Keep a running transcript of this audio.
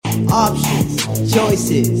options,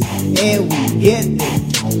 choices, and we get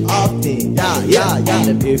them often. Yeah.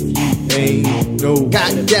 And if you ain't no,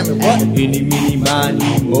 God damn it, what? Any, mini,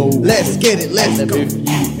 miny, mo. Let's get it, let's go. If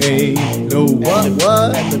you ain't no, what?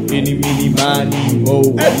 Any, mini, miny, mo.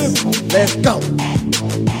 Let's go.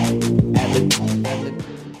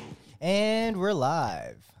 And we're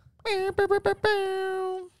live.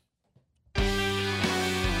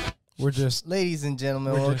 We're just Ladies and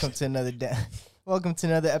gentlemen, welcome to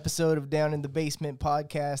another episode of Down in the Basement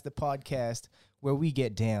podcast, the podcast where we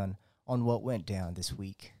get down on what went down this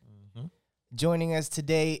week. Mm-hmm. Joining us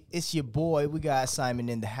today, it's your boy. We got Simon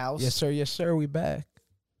in the house. Yes, sir. We back.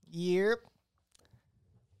 Yep.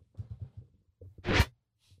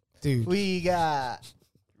 Dude. We got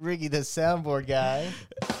Ricky, the soundboard guy.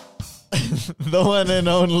 The one and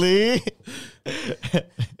only.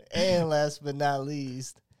 And last but not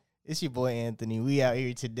least, it's your boy Anthony. We out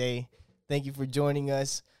here today. Thank you for joining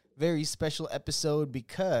us. Very special episode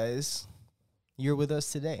because you're with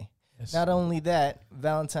us today. Yes. Not only that,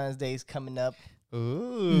 Valentine's Day is coming up.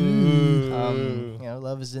 Ooh.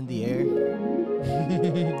 Love is in the air.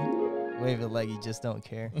 Wave it like you just don't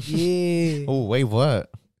care. Yeah. Oh, wait, what?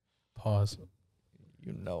 Pause.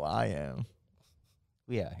 You know I am.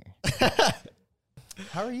 We out here.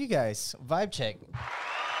 How are you guys? Vibe check.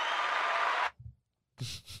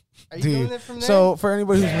 Are you doing it from there? So for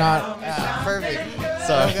anybody who's not, perfect.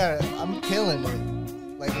 Sorry. I'm killing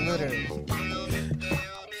it. Like literally.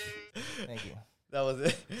 Thank you. That was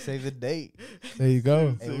it. Save the date. there you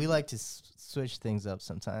go. Hey, we like to switch things up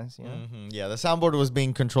sometimes, you know? Mm-hmm. Yeah, the soundboard was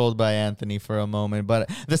being controlled by Anthony for a moment, but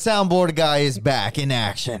the soundboard guy is back in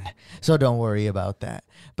action, so don't worry about that.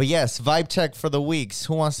 But yes, vibe check for the weeks.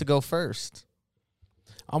 Who wants to go first?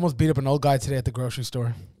 I almost beat up an old guy today at the grocery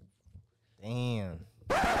store. Damn.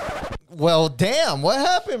 Well, damn, what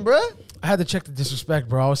happened, bruh? I had to check the disrespect,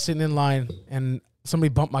 bro. I was sitting in line and somebody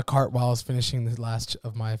bumped my cart while I was finishing the last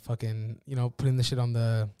of my fucking, putting the shit on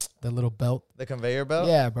the little belt. The conveyor belt?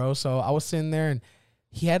 Yeah, bro. So I was sitting there and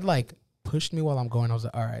he had like pushed me while I'm going. I was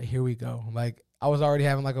like, all right, here we go. Like I was already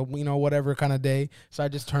having like a, whatever kind of day. So I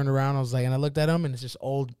just turned around. I was like, and I looked at him and it's this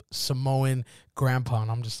old Samoan grandpa.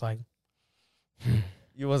 And I'm just like,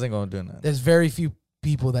 You wasn't going to do nothing. There's very few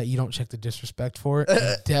people that you don't check the disrespect for.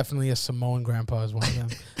 And definitely a Samoan grandpa is one of them.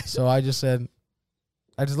 So I just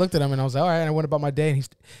looked at him and I was like, all right. And I went about my day.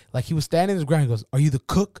 And he was standing in his ground. He goes, are you the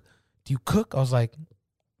cook? Do you cook? I was like,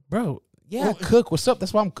 bro, yeah, I cook. What's up?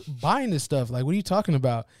 That's why I'm buying this stuff. Like, what are you talking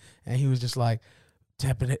about? And he was just like,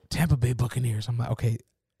 Tampa Bay Buccaneers. I'm like, okay,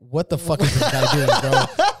 what the fuck is this guy doing, bro?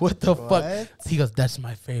 What the fuck? He goes, that's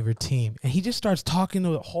my favorite team. And he just starts talking to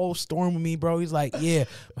the whole storm with me, bro. He's like, yeah,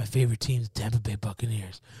 my favorite team is Tampa Bay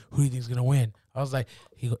Buccaneers. Who do you think is going to win? I was like,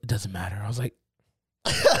 it doesn't matter. I was like,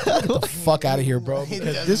 get the fuck out of here, bro.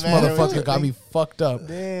 Because this motherfucker got me fucked up.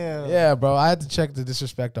 Damn. Yeah, bro. I had to check the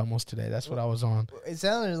disrespect almost today. That's what I was on. It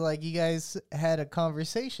sounded like you guys had a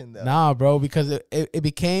conversation, though. Nah, bro, because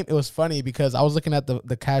it was funny because I was looking at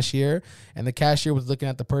the cashier and the cashier was looking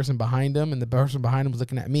at the person behind him and the person behind him was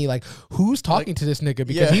looking at me like, who's talking to this nigga?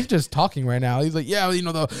 Because he's just talking right now. He's like, yeah,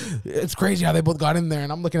 it's crazy how they both got in there.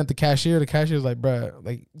 And I'm looking at the cashier. The cashier's like, bro,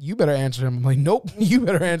 like, you better answer him. I'm like, nope, you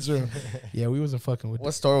better answer him. Yeah, we wasn't fucking with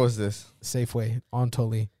What store was this? Safeway on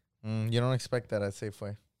Tolly. You don't expect that at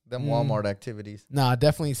Safeway. Them Walmart activities. Nah,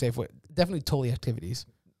 definitely Safeway. Definitely Tolly activities.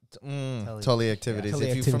 Totally activities.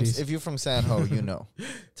 Yeah, If you're from San Ho, you know.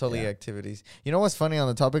 Totally activities. You know what's funny on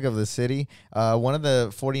the topic of the city? One of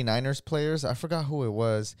the 49ers players, I forgot who it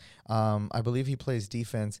was. I believe he plays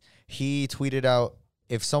defense. He tweeted out,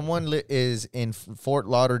 if someone is in Fort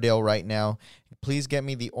Lauderdale right now, please get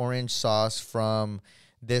me the orange sauce from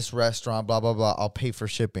this restaurant, blah, blah, blah. I'll pay for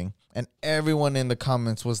shipping. And everyone in the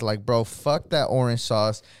comments was like, bro, fuck that orange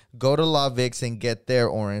sauce. Go to La Vix and get their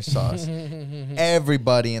orange sauce.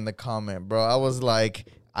 Everybody in the comment, bro. I was like,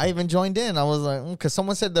 I even joined in. I was like, because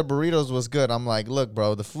someone said the burritos was good. I'm like, look,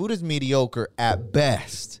 bro, the food is mediocre at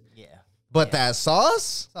best. Yeah. But that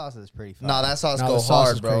sauce? Sauce is pretty fun. Nah, that sauce No, go the sauce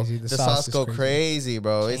hard, is bro. crazy. The sauce go crazy,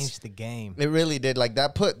 bro. Changed the game. It really did. Like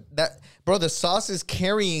bro, the sauce is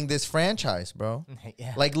carrying this franchise, bro.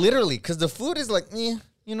 Yeah. Like literally, because the food is like,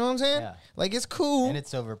 you know what I'm saying? Yeah. Like it's cool. And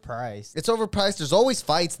it's overpriced. It's overpriced. There's always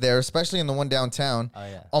fights there, especially in the one downtown. Oh,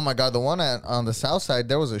 yeah. Oh, my God. The one on the south side,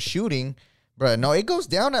 there was a shooting. Bro, no, it goes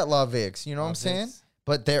down at La Vix. You know what I'm saying?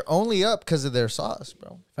 But they're only up because of their sauce,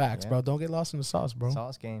 bro. Facts, bro. Don't get lost in the sauce, bro.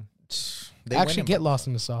 Sauce game. They Actually winning, get bro. lost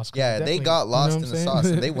in the sauce. Yeah, they got lost in the sauce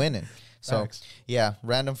and they winning. So, Facts. yeah,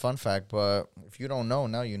 random fun fact. But if you don't know,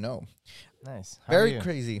 now you know. Nice. Very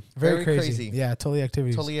crazy. Very crazy. Yeah, totally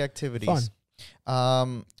activities. Totally activities. Fun.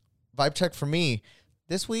 Vibe check for me.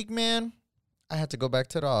 This week, man, I had to go back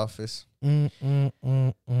to the office. Mm.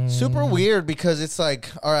 Super weird because it's like,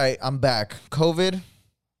 all right, I'm back. COVID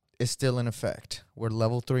is still in effect. We're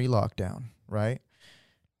level 3 lockdown, right?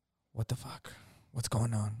 What the fuck? What's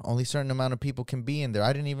going on? Only a certain amount of people can be in there.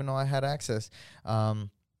 I didn't even know I had access. You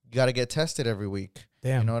got to get tested every week.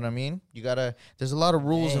 Damn. You know what I mean? There's a lot of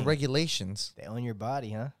rules and Dang. regulations. They own your body,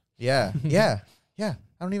 huh? Yeah. Yeah. Yeah.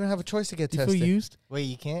 I don't even have a choice to get Do you tested. feel used? Wait,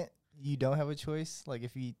 you can't? You don't have a choice? Like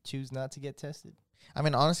if you choose not to get tested? I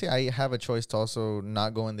mean, honestly, I have a choice to also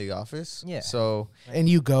not go in the office. Yeah. So And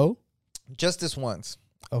you go? just this once.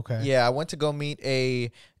 Okay. Yeah, I went to go meet a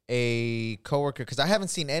coworker because I haven't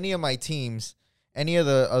seen any of my teams, any of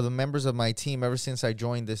the members of my team ever since I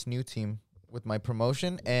joined this new team with my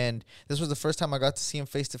promotion, and this was the first time I got to see him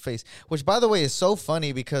face to face. Which, by the way, is so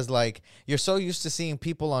funny because like you're so used to seeing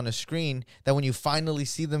people on a screen that when you finally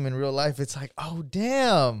see them in real life, it's like, oh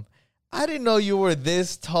damn. I didn't know you were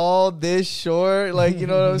this tall, this short. Like, you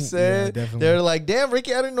know what I'm saying? Yeah, definitely. They're like, damn,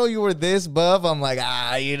 Ricky, I didn't know you were this buff. I'm like,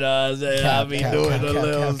 you know what I'm saying? I be doing a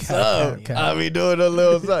little something. I be doing a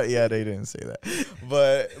little something. Yeah, they didn't say that.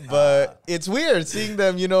 But it's weird seeing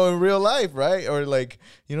them, you know, in real life, right? Or like,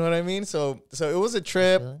 you know what I mean? So it was a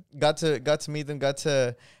trip. Got to meet them, got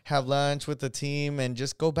to have lunch with the team and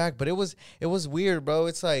just go back. But it was weird, bro.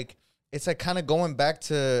 It's like kind of going back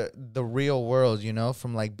to the real world, you know,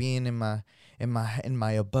 from like being in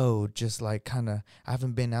my abode, just like kind of, I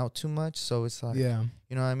haven't been out too much. So it's like, Yeah.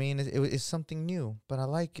 you know what I mean? It's something new, but I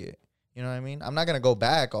like it. You know what I mean? I'm not going to go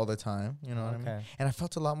back all the time. You know what I mean? Okay. And I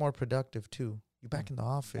felt a lot more productive too. You're back in the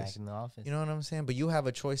office. Back in the office. You know what I'm saying? But you have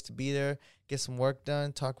a choice to be there, get some work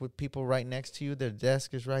done, talk with people right next to you. Their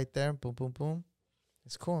desk is right there. Boom, boom, boom.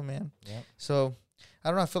 It's cool, man. Yep. So I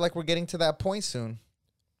don't know. I feel like we're getting to that point soon.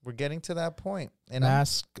 We're getting to that point. And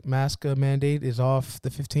mask mandate is off the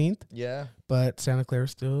 15th, yeah. but Santa Clara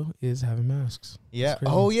still is having masks. Yeah.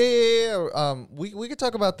 crazy. Oh, yeah. We could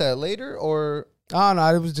talk about that later or. Oh, no,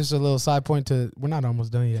 it was just a little side point to, we're not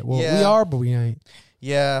almost done yet. Well, we Yeah. are, but we ain't.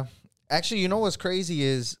 Yeah. Actually, you know what's crazy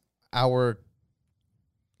is our,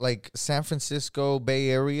 like, San Francisco Bay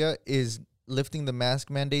Area is lifting the mask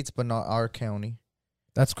mandates, but not our county.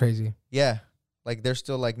 That's crazy. Yeah. Like, they're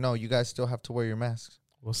still like, no, you guys still have to wear your masks.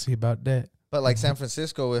 We'll see about that. But, like, San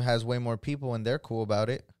Francisco, it has way more people, and they're cool about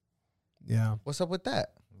it. Yeah. What's up with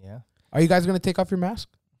that? Yeah. Are you guys going to take off your mask?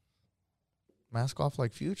 Mask off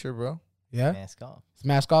like Future, bro. Yeah? Mask off. It's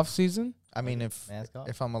mask off season? I mean, if Mask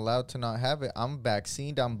off. I'm allowed to not have it, I'm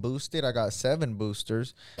vaccinated, I'm boosted, I got 7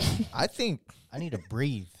 boosters. I think, I need to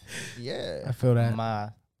breathe I yeah. feel that. my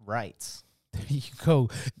rights. There you go.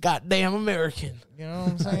 Goddamn American. You know what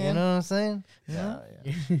I'm saying? You know what I'm saying? Yeah.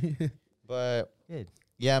 Yeah. But Good.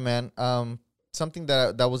 yeah, man. Something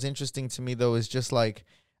that was interesting to me though is just like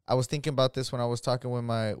I was thinking about this when I was talking with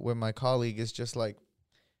my colleague. Is just like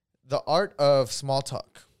the art of small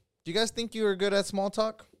talk. Do you guys think you are good at small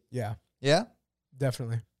talk? Yeah, Yeah,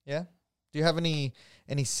 definitely. yeah. Do you have any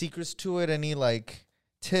secrets to it? Any like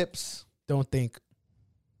tips? Don't think.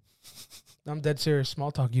 I'm dead serious.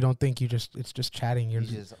 Small talk. You don't think it's just chatting. You're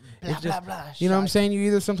You just blah, it's blah, just- blah. you know what I'm shot- saying? You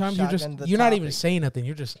either sometimes shotgun the you're not even topic. saying nothing.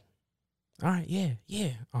 You're just, all right,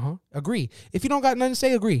 yeah, agree. If you don't got nothing to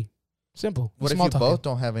say, agree. Simple. What if Small you talking. both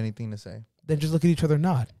don't have anything to say? Then just look at each other and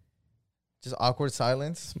nod. Just awkward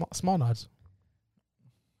silence Small nods.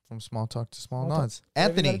 from small talk to small Small talk. nods.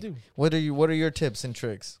 Whatever you Anthony, gotta do. what are your tips and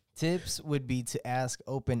tricks? Tips would be to ask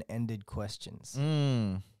open-ended questions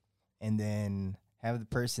Mm. and then have the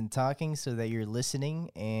person talking so that you're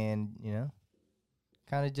listening and, you know,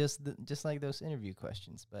 kind of just like those interview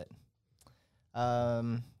questions. But,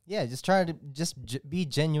 yeah, just try to be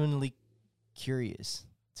genuinely curious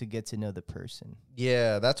to get to know the person.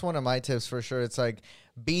 Yeah, that's one of my tips for sure. It's like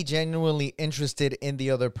be genuinely interested in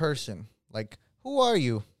the other person. Like, who are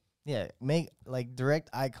you? Yeah, make like direct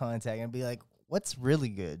eye contact and be like, what's really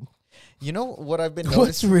good? You know what I've been What's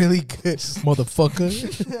noticing? really good, motherfucker?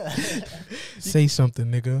 Say something,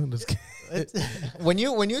 nigga. Let's get- when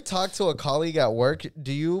you talk to a colleague at work,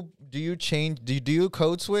 do you change? Do you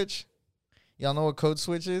code switch? Y'all know what code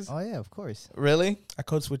switch is? Oh, yeah, of course. Really? I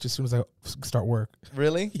code switch as soon as I start work.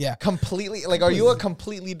 Really? Yeah. Completely. Like, are you a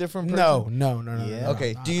completely different person? No. Yeah. no,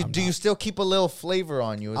 Okay. no, Do you I'm do you not. still keep a little flavor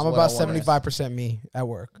on you? is I'm what about I wanna- 75% me at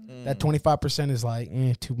work. That 25% is like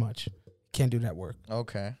too much. Can't do that work.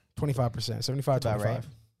 Okay. 25%, 75, About 25. right.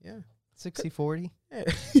 Yeah. 60-40.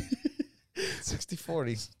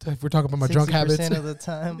 60-40. If we're talking about my drunk habits, 60% of the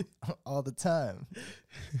time, all the time.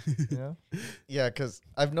 You know? Yeah, because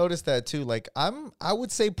I've noticed that too. Like, I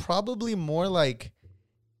would say probably more like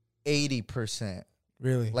 80%.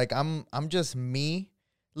 really. Like I'm just me,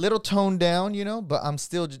 little toned down, you know, but I'm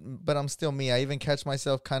still me. I even catch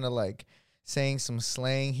myself kind of like saying some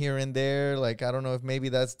slang here and there. Like, I don't know if maybe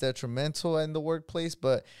that's detrimental in the workplace,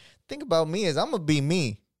 but think about me is I'm gonna be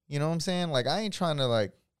me. You know what I'm saying? Like, I ain't trying to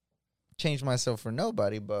like change myself for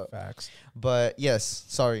nobody, but Facts. But yes,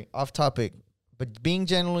 sorry, off topic. But being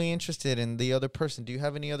genuinely interested in the other person. Do you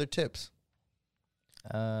have any other tips?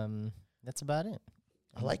 That's about it.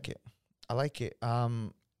 I like it. I like it.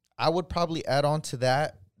 I would probably add on to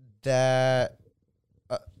that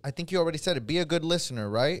I think you already said it. Be a good listener,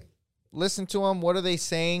 right? Listen to them. What are they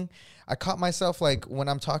saying? I caught myself, like, when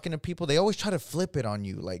I'm talking to people, they always try to flip it on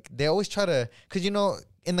you. Like, they always try to, because, you know,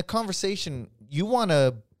 in the conversation, you want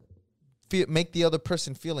to make the other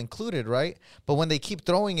person feel included, right? But when they keep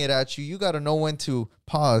throwing it at you, you got to know when to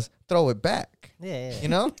pause, throw it back. Yeah. You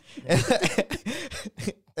know?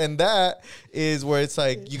 And that is where it's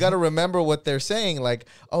like, you got to remember what they're saying. Like,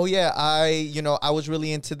 oh yeah, I was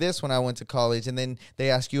really into this when I went to college. And then they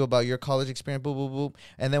ask you about your college experience, boop, boop, boop.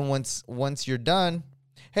 And then once you're done,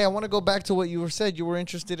 hey, I want to go back to what you said. You were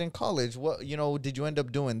interested in college. What, you know, did you end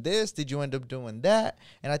up doing this? Did you end up doing that?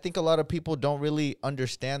 And I think a lot of people don't really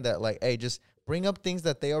understand that. Like, hey, just bring up things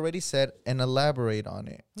that they already said and elaborate on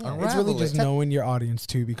it. Yeah, it's really just knowing your audience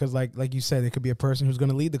too, because like you said, it could be a person who's going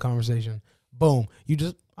to lead the conversation. Boom. You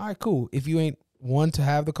just, all right, cool. If you ain't one to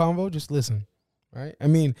have the convo, just listen. Right? I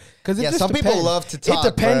mean, because it just some depends. people love to talk.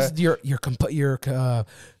 It depends your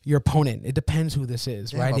opponent. It depends who this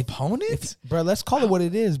is, right? Opponent? Bro, let's call it what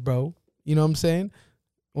it is, bro. You know what I'm saying?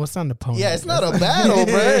 Well, it's not an opponent. Yeah, it's not a battle,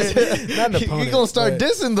 bro. Not an opponent. You're gonna start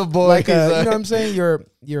dissing the boy. Like, you know what I'm saying?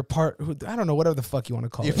 Your part. I don't know, whatever the fuck you want to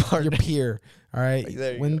call it. Your peer. All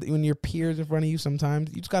right. When your peers in front of you,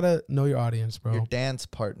 sometimes you just gotta know your audience, bro. Your dance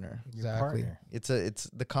partner. Exactly. It's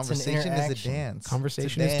the conversation is a dance.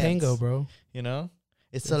 Conversation is tango, bro. You know.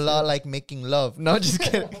 It's a lot like making love. No, just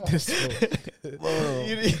kidding.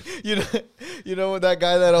 you know that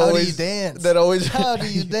guy that How always do you dance? That always How do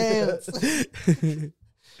you dance?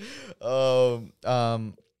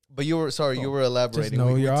 But you were elaborating. Just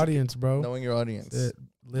know your audience, bro. Knowing your audience.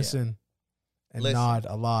 Listen and nod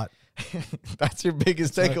a lot. That's your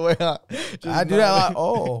biggest takeaway. Huh? I do that a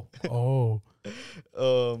lot.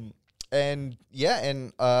 And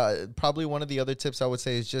probably one of the other tips I would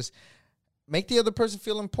say is just make the other person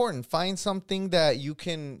feel important. Find something that you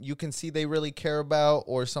can see they really care about,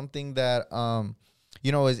 or something that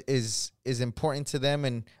is important to them,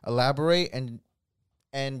 and elaborate.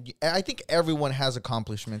 And I think everyone has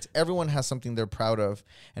accomplishments. Everyone has something they're proud of.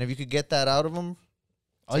 And if you could get that out of them,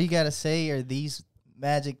 all you gotta say are these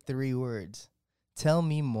magic 3 words: "Tell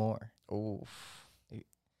me more." Oh,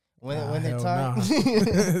 when they're talking,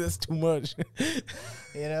 that's too much.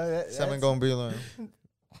 You know, someone gonna be like,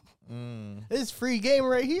 This free game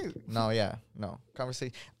right here. No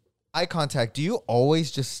conversation, eye contact. Do you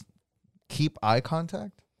always just keep eye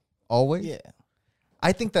contact? Always? Yeah.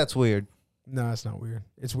 I think that's weird. No, it's not weird.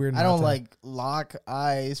 It's weird. I don't like lock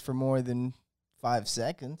eyes for more than 5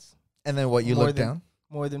 seconds. And then what? You look down?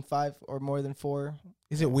 More than 5 or more than 4.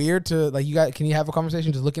 Is it weird to like can you have a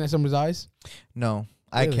conversation just looking at someone's eyes? No,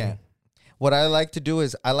 really? I can't. What I like to do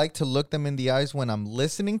is I like to look them in the eyes when I'm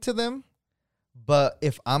listening to them. But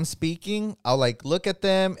if I'm speaking, I'll like look at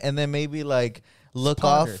them and then maybe like look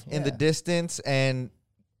off in the distance. And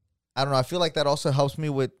I don't know. I feel like that also helps me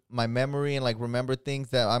with my memory and like remember things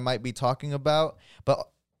that I might be talking about. But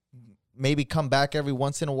maybe come back every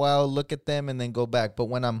once in a while, look at them, and then go back. But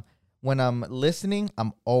when I'm listening,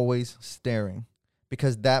 I'm always staring,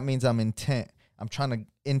 because that means I'm intent. I'm trying to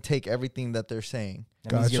intake everything that they're saying.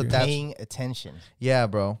 That means you're paying attention. Yeah,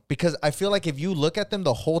 bro. Because I feel like if you look at them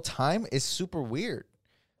the whole time, it's super weird.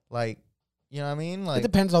 Like, you know what I mean? Like, it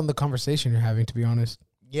depends on the conversation you're having, to be honest.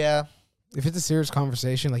 Yeah. If it's a serious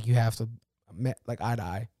conversation, like, you have to, like, eye to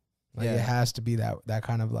eye. Like, it has to be that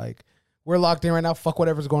kind of, like, we're locked in right now. Fuck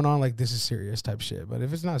whatever's going on. Like, this is serious type shit. But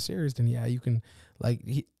if it's not serious, then you can, like,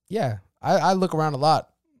 I look around a lot.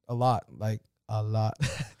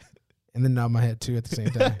 And then nod my head too at the same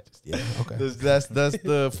time. Okay. That's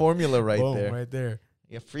the formula right Boom, there. right there.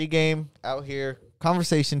 Yeah, free game out here.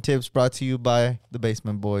 Conversation tips brought to you by the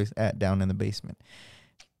Basement Boys at Down in the Basement.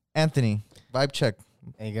 Anthony, vibe check.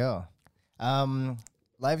 There you go.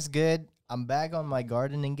 Life's good. I'm back on my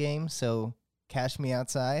gardening game, so cash me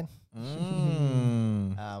outside.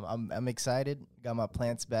 I'm excited. Got my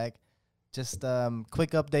plants back. Just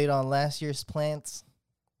quick update on last year's plants.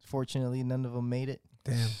 Fortunately, none of them made it.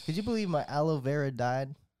 Damn. Could you believe my aloe vera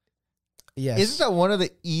died? Yes. Isn't that one of the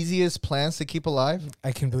easiest plants to keep alive?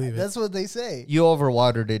 I can believe it. That's what they say. You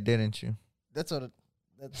overwatered it, didn't you? That's I don't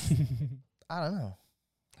know.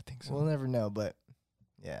 I think so. We'll never know, but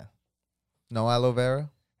Yeah. No aloe vera.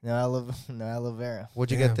 No aloe vera.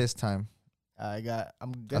 What'd you Damn. get this time? I'm gonna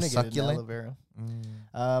get an succulent? aloe vera.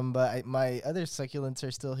 Mm. But my other succulents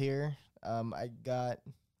are still here. I got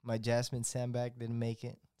my jasmine sandbag, didn't make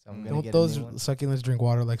it, so I'm gonna Don't get those a new one. succulents drink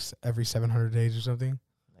water like every 700 days or something?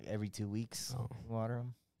 Like every 2 weeks, Oh. water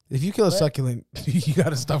them. If you kill a What? succulent, you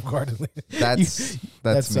gotta stop gardening. That's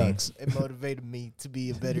that me. sucks. It motivated me to be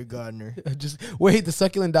a better gardener. Just wait, the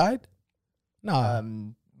succulent died? Nah.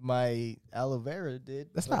 My aloe vera did.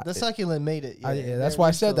 That's but not- the succulent made it. Yeah, that's why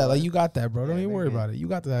I said that. Like, you got that, bro. Don't Yeah, even they're worry good. about it. You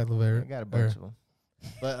got the aloe vera. I got a bunch of them.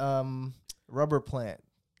 But rubber plant.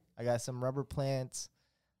 I got some rubber plants,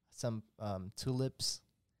 some tulips,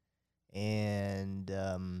 and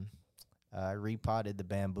I repotted the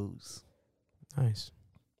bamboos. Nice.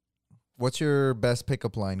 What's your best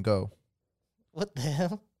pickup line? Go. What the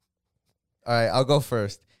hell? All right, I'll go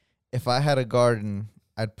first. If I had a garden,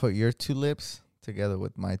 I'd put your tulips together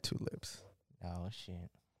with my tulips. Oh shit!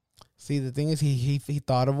 See, the thing is, he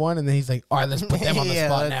thought of one, and then he's like, all right, let's put them on the Yeah,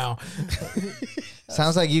 spot let's- now.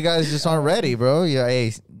 Sounds like you guys just aren't ready, bro. Yeah,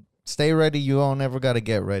 hey, stay ready. You don't ever got to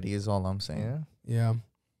get ready is all I'm saying. Yeah. Yeah.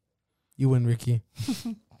 You win, Ricky.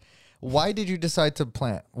 Why did you decide to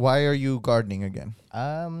plant? Why are you gardening again?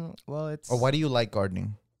 Well, it's Or why do you like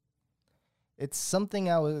gardening? it's something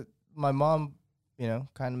my mom,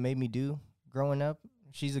 kind of made me do growing up.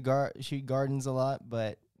 She gardens a lot,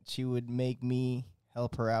 but she would make me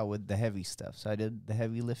help her out with the heavy stuff. So I did the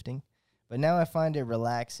heavy lifting, but now I find it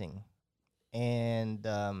relaxing. And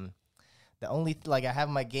the only I have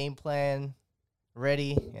my game plan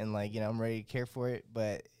ready, and I'm ready to care for it,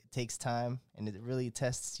 but it takes time, and it really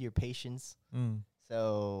tests your patience.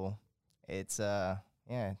 So it's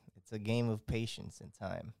it's a game of patience and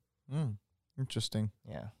time. Interesting.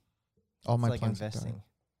 Yeah, All it's my like plants are investing.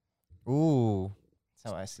 done. Ooh.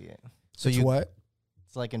 That's how I see it. So It's you what?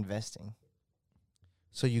 It's like investing.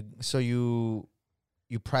 so you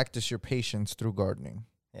practice your patience through gardening,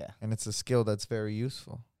 Yeah, and it's a skill that's very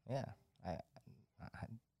useful. yeah.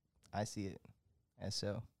 I see it as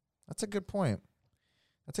so. That's a good point.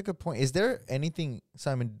 That's a good point. Is there anything,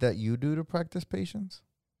 Simon, that you do to practice patience?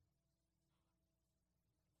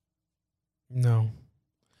 No.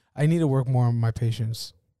 I need to work more on my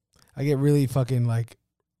patience. I get really fucking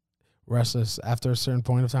restless after a certain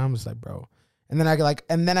point of time. It's like, bro. And then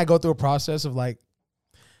I go through a process of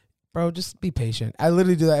bro, just be patient. I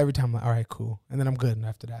literally do that every time. I'm like, all right, cool. And then I'm good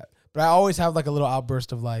after that. But I always have a little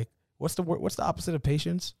outburst of what's the word? What's the opposite of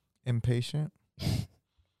patience? Impatient?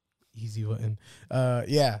 Easy button.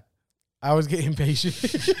 Yeah. I always get impatient.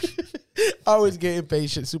 I always get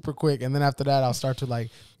impatient super quick. And then after that, I'll start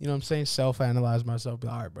to self-analyze myself. Be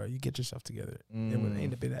like, all right, bro, you get yourself together. It wouldn't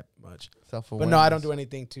ain't been that much. Self-awareness. But no, I don't do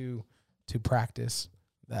anything to practice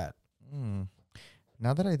that.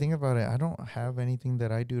 Now that I think about it, I don't have anything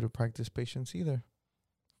that I do to practice patience either.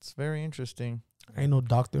 It's very interesting. I ain't no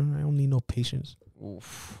doctor. I don't need no patience.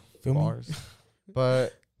 Oof. Feel me? Bars.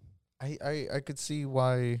 But I could see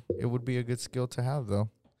why it would be a good skill to have, though.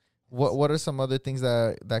 What are some other things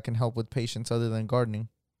that can help with patience other than gardening?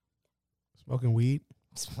 Smoking weed.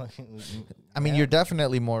 I mean, Yeah. you're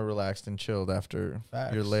definitely more relaxed and chilled after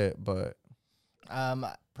Facts. you're lit, but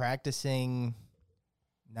Practicing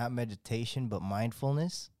not meditation but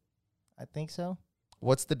mindfulness. I think so.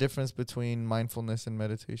 what's the difference between mindfulness and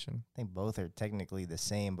meditation? I think both are technically the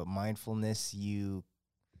same, but mindfulness,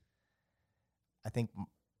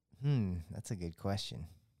 that's a good question.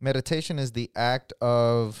 Meditation is the act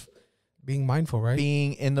of Being mindful, right?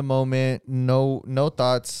 being in the moment, no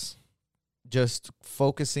thoughts, just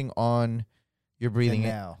focusing on your breathing,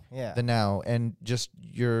 Now, yeah. the now, and just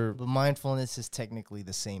your But mindfulness is technically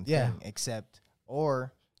the same Yeah. thing, except,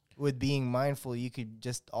 or with being mindful, you could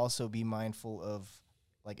just also be mindful of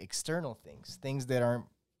external things that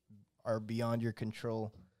are beyond your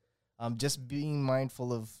control. Just being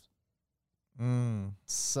mindful of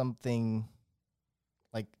something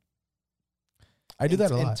I do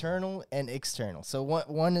that a lot. internal and external. So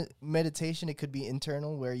one meditation, it could be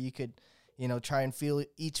internal, where you could, try and feel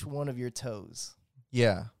each one of your toes,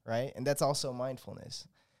 yeah. right? And that's also mindfulness.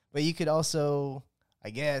 But you could also,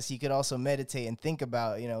 meditate and think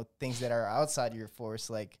about, things that are outside your force,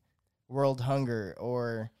 like world hunger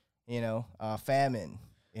or, famine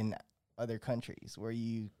in other countries, where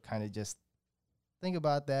you kind of just think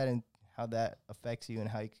about that and how that affects you and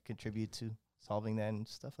how you could contribute to solving that and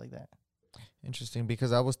stuff like that. Interesting,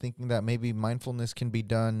 because I was thinking that maybe mindfulness can be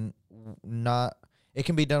done it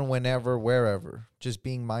can be done whenever, wherever. Just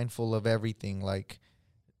being mindful of everything,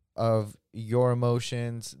 of your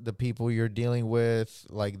emotions, the people you're dealing with,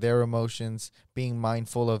 their emotions, being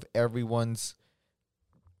mindful of everyone's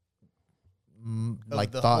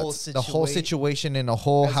like the thoughts, whole the whole situation in a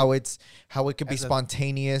whole, As how it could be as a-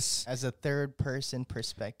 spontaneous, as a third person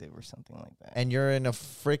perspective or something like that. and you're in a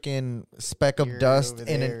freaking speck of You're dust over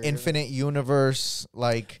in an there. infinite universe.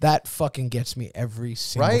 Like, That fucking gets me every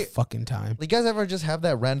single Right? fucking time. you guys ever just have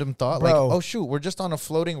that random thought, Bro. like, oh shoot, we're just on a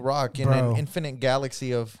floating rock in Bro. an infinite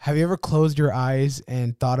galaxy of. Have you ever closed your eyes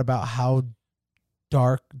and thought about how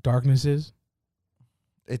darkness is?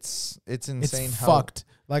 It's insane. It's how fucked.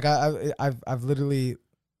 Like I've literally,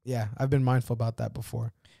 yeah, I've been mindful about that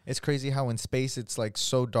before. It's crazy how in space it's like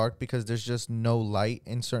so dark because there's just no light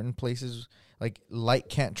in certain places. Like light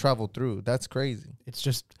can't travel through. That's crazy. It's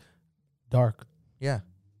just dark. Yeah.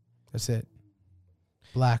 That's it.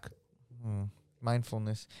 Black.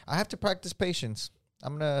 Mindfulness. I have to practice patience. I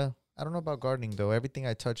don't know about gardening though. Everything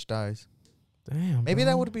I touch dies. Damn. Maybe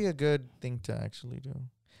bro. that would be a good thing to actually do.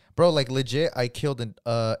 Bro, like legit, I killed an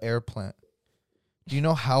air plant. Do you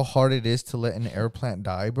know how hard it is to let an air plant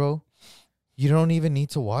die, bro? You don't even need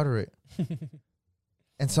to water it.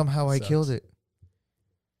 And somehow I Sucks. killed it.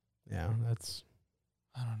 Yeah, that's.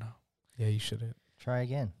 I don't know. Yeah, you shouldn't. Try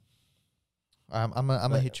again, I'm gonna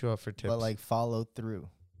But- hit you up for tips. but like follow through.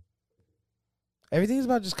 Everything's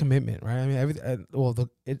about just commitment, right? I mean,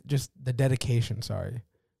 the dedication. Sorry,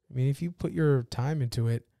 I mean, if you put your time into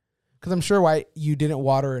it, because I'm sure why you didn't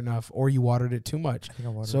water enough or you watered it too much. I think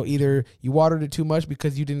I watered So it. either you watered it too much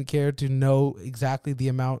because you didn't care to know exactly the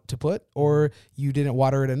amount to put, or you didn't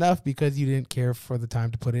water it enough because you didn't care for the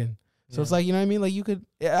time to put in. So it's Yeah. like, you know what I mean? Like you could,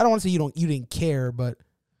 I don't want to say you didn't care, but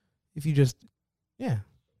if you just, yeah,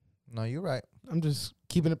 No, you're right. I'm just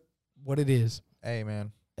keeping it what it is. Hey,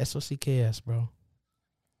 man. SOCKS, bro.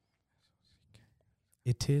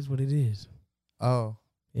 It is what it is. Oh,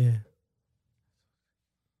 Yeah.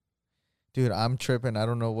 dude, I'm tripping. I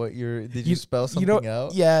don't know what did you spell You know, something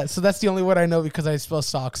out? yeah, so that's the only word I know because I spell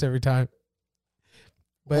socks every time.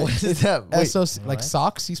 But What is that? Wait. SOC, like Right.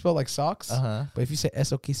 socks, you spell like socks. Uh-huh. But if you say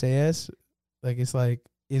SOCKS, like it's like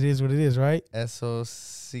it is what it is, right?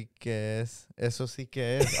 SOCKS.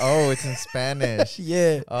 SOCKS. Oh, it's in Spanish.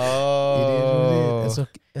 Yeah. Oh. It is what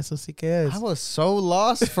it is. SOCKS. I was so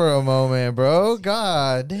lost for a moment, bro.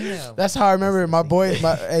 God damn. That's how I remember it. My boy,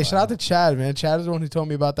 hey, shout out to Chad, man. Chad is the one who told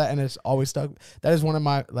me about that, and it's always stuck. That is one of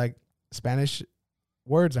my like Spanish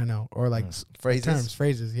words I know, or like Phrases.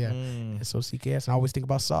 phrases. Yeah, Mm. SOCKS, and I always think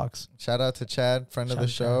about socks. Shout out to Chad, friend of the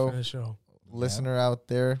Shout out to Chad, show. friend of the show. Listener out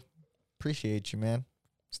there. Appreciate you, man.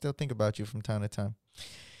 Still think about you from time to time.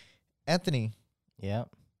 Anthony, Yeah.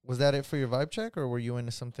 was that it for your vibe check, or were you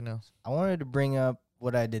into something else? I wanted to bring up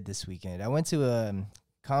what I did this weekend. I went to a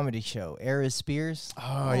comedy show, Aries Spears,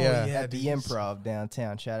 Oh, yeah. at the Improv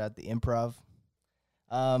downtown. Shout out the Improv.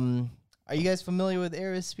 Are you guys familiar with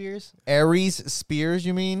Aries Spears? Aries Spears,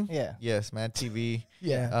 you mean? Yeah. Yes, Mad TV.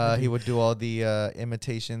 Yeah. He would do all the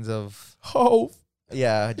imitations of Oh,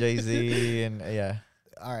 Jay-Z and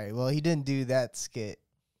All right. Well, he didn't do that skit.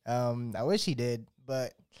 I wish he did,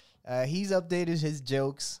 but he's updated his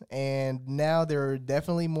jokes, and now they're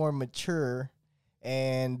definitely more mature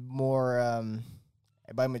and more.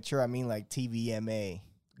 By mature, I mean like TVMA,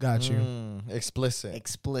 got you. explicit.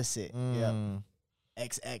 explicit. Yeah.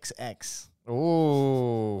 XXX.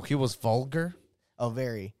 Oh, he was vulgar. Oh,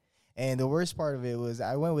 very. And the worst part of it was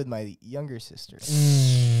I went with my younger sister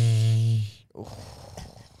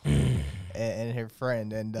and her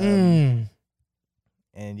friend, and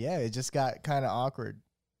yeah, it just got kind of awkward.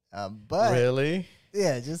 But Really?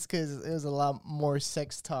 yeah, just because it was a lot more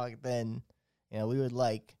sex talk than we would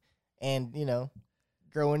like, and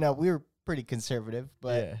growing up we were pretty conservative,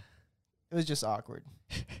 but yeah. it was just awkward.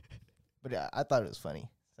 But I thought it was funny.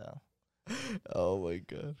 So, Oh my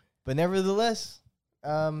god. but nevertheless,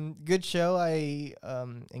 good show. I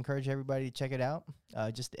encourage everybody to check it out.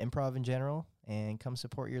 Just Improv in general, and come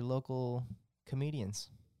support your local comedians.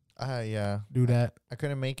 Yeah. Do that. I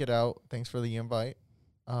couldn't make it out. Thanks for the invite.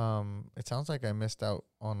 It sounds like I missed out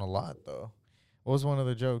on a lot though. What was one of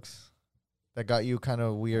the jokes that got you kind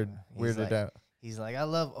of weirded like- out? He's like, I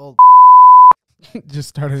love old, Just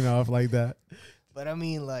starting off like that. but I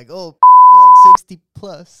mean like old, like 60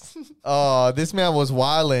 plus. Oh, this man was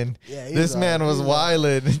wildin'. Yeah, This man was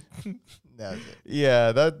wildin'. That was it.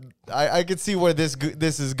 Yeah, that I could see where this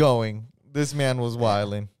is going. This man was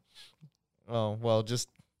wildin'. Oh well, just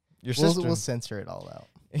your sister. We'll censor it all out.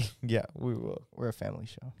 Yeah, we will. We're a family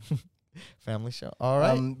show. Family show. All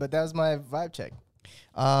right. But that was my vibe check.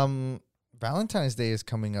 Valentine's Day is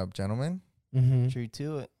coming up, gentlemen. Mm-hmm. True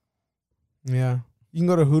to it. Yeah. You can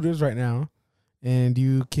go to Hooters right now and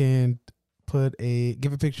you can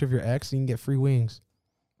give a picture of your ex and you can get free wings.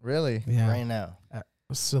 Really? Yeah. Right now.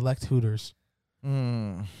 Select Hooters.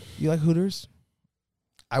 Mm. You like Hooters?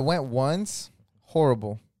 I went once.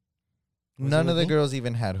 Horrible. Was it None with of the me? girls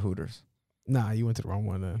even had Hooters. Nah, you went to the wrong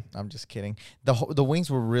one then. I'm just kidding. The wings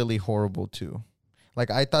were really horrible too. Like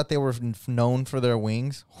I thought they were known for their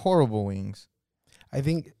wings. Horrible wings. I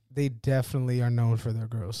think they definitely are known for their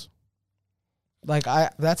girls. Like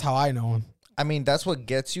that's how I know them. I mean, that's what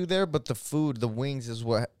gets you there, but the food, the wings is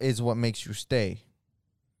what makes you stay.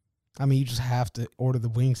 I mean, you just have to order the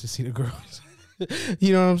wings to see the girls.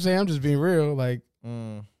 You know what I'm saying? I'm just being real. Like,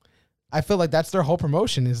 I feel like that's their whole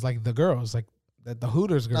promotion is like the girls, like the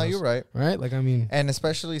Hooters girls. No, you're right. Right? Like, I mean, And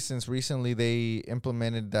especially since recently they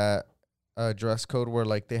implemented that dress code where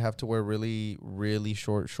like they have to wear really, really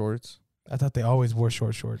short shorts. I thought they always wore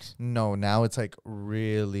short shorts. No, now it's like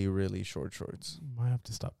really, really short shorts. Might have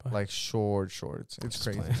to stop by. Like short shorts. It's Just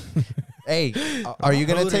crazy. playing. Hey, are you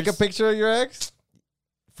going to take a Hooters. picture of your ex?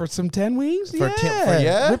 For some 10 wings? For Yeah. 10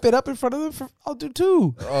 yeah? Rip it up in front of them. I'll do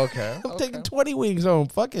 2. Okay. I'm taking 20 wings home.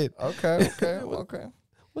 Fuck it. Okay.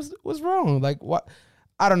 What's wrong? Like, what?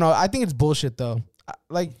 I don't know. I think it's bullshit, though.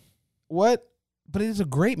 Like, what? But it is a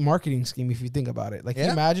great marketing scheme if you think about it. Like, can you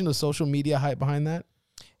Yeah. imagine the social media hype behind that?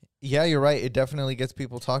 Yeah, you're right. It definitely gets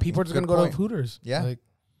people talking. People are just Good going to go point. to Hooters. Yeah. Like,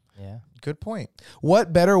 Yeah. Good point.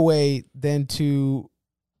 what better way than to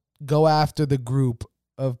go after the group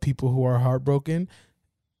of people who are heartbroken?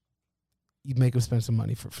 You make them spend some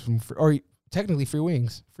money for some free, or technically free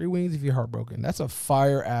wings. Free wings if you're heartbroken. That's a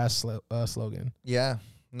fire ass slogan. Yeah.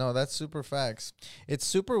 No, that's super facts. It's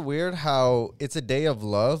super weird how it's a day of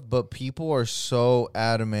love, but people are so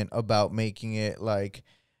adamant about making it like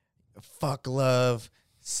fuck love,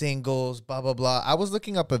 singles, blah, blah, blah. I was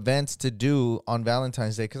looking up events to do on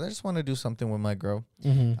Valentine's Day because I just want to do something with my girl.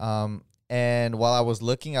 Mm-hmm. And while I was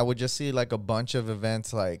looking, I would just see like a bunch of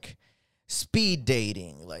events like speed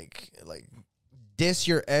dating, like diss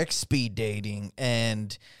your ex speed dating,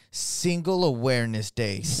 and single awareness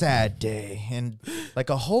day, sad day, and like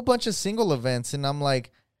a whole bunch of single events. And I'm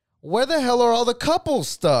like, where the hell are all the couple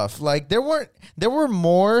stuff? Like there were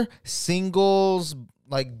more singles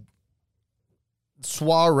like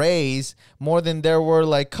soirees more than there were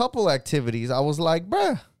like couple activities. I was like,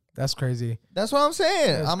 bruh, That's crazy. that's what I'm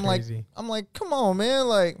saying. That's crazy. I'm like, come on, man.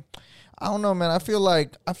 Like, I don't know, man. I feel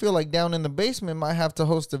like down in the basement might have to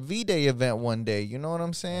host a V-Day event one day. You know what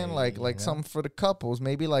I'm saying? Hey, like yeah. something for the couples.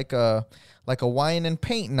 Maybe like a wine and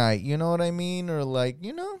paint night. You know what I mean? Or like,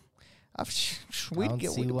 you know, don't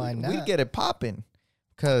see why we'd not. get it popping.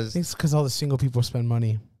 I Cause think it's because all the single people spend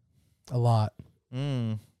money a lot.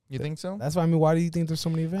 you think so? That's why. I mean, why do you think there's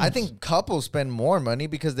so many events? I think couples spend more money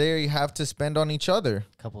because they have to spend on each other.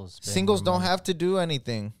 Couples. spend Singles more don't money. have to do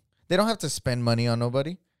anything. They don't have to spend money on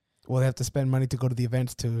nobody. Well, they have to spend money to go to the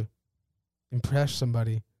events to impress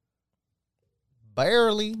somebody.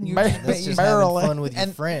 Barely. That's just Barrel, having fun with your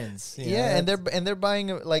and- friends. you know, Yeah, and that's- they're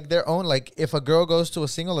buying like their own. Like if a girl goes to a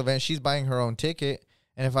single event, she's buying her own ticket.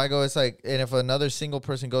 And if I go, it's like, and if another single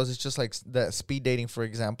person goes, it's just like that speed dating, for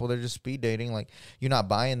example. They're just speed dating. Like you're not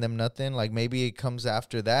buying them nothing. Like maybe it comes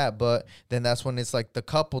after that, but then that's when it's like the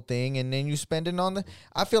couple thing, and then you spend it on the.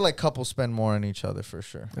 I feel like couples spend more on each other for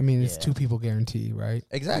sure. I mean, it's Yeah. 2 people guarantee, right?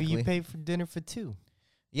 Or Exactly. you pay for dinner for 2,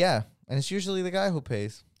 Yeah, and it's usually the guy who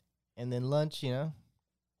pays. and then lunch. You know,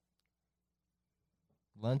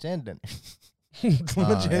 lunch and dinner.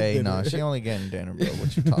 Hey, no, she only getting dinner, bro.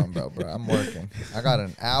 What you talking about, bro? I'm working. I got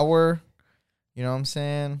an hour. You know what I'm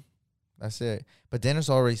saying? That's it. But dinner's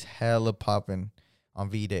always hella popping on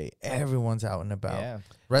V-Day. Everyone's out and about. Yeah.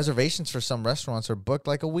 Reservations for some restaurants are booked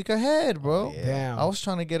like a week ahead, bro. Yeah. Damn. I was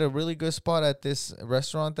trying to get a really good spot at this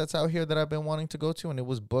restaurant that's out here that I've been wanting to go to, and it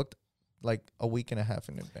was booked like a week and a half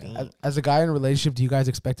in advance. Damn. As a guy in a relationship, do you guys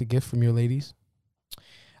expect a gift from your ladies?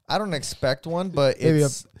 I don't expect one, but Maybe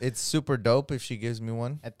it's super dope if she gives me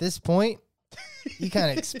one. At this point, you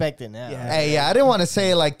kind of expect it now. Yeah. Hey, yeah, I didn't want to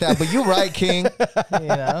say it like that, but you're right, King. You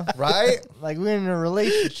know, Right? like we're in a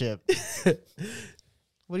relationship.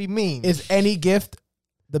 What do you mean? Is any gift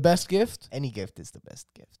the best gift? Any gift is the best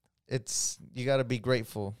gift. It's you got to be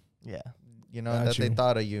grateful, Yeah, you know, Got that they you.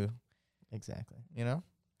 thought of you, exactly. you know?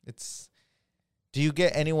 It's Do you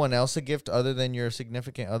get anyone else a gift other than your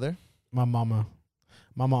significant other? My mama.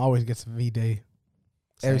 Mama always gets a V-Day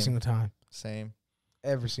every Same. single time. Same.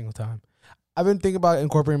 Every single time. I've been thinking about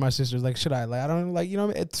incorporating my sisters. Like, should I? Like, I don't like, you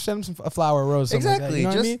know, send them a flower, a rose, something Exactly. Like that. You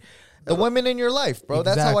know Just what I mean? the women in your life, bro.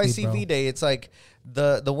 That's how I Exactly, see bro. V-Day. It's like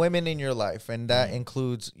the women in your life, and that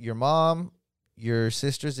includes your mom, your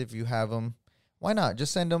sisters if you have them. Why not?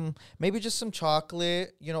 Just send them maybe just some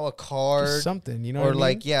chocolate, you know, a card. Just something, you know, Or what I mean?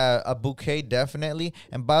 like, yeah, a bouquet, definitely.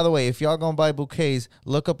 And by the way, if y'all gonna buy bouquets,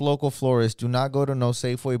 look up local florists. Do not go to no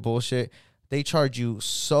Safeway bullshit. they charge you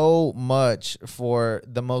so much for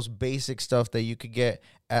the most basic stuff that you could get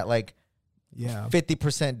at like Yeah.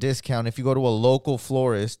 50% discount if you go to a local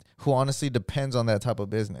florist who honestly depends on that type of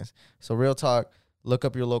business. So real talk, look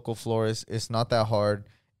up your local florist. It's not that hard,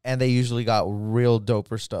 and they usually got real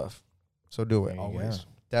doper stuff. So do it. There you Always. go.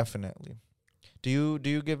 Definitely. Do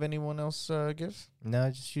you give anyone else gifts? No,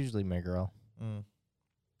 just usually my girl.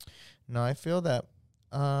 No, I feel that.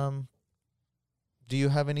 Do you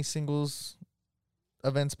have any singles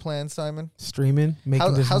events planned, Simon? Streaming,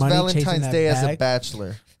 making this How's money, chasing Valentine's that Day as a bag.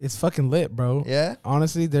 bachelor? It's fucking lit, bro. Yeah.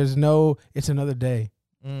 Honestly, it's another day.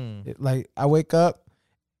 Like I wake up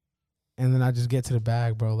and then I just get to the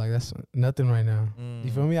bag, bro. Like that's nothing right now.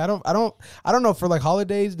 You feel me? I don't know for like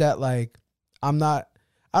holidays that like I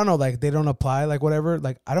don't know, like they don't apply, like whatever.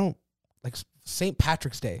 Like I don't like St.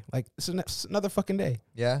 Patrick's Day. Like it's another fucking day.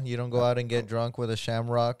 Yeah, you don't go out and get drunk with a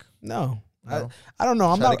shamrock. No. No? I don't know.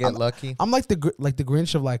 I'm Try not to get lucky. I'm like the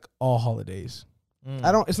Grinch of like all holidays.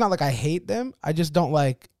 It's not like I hate them. I just don't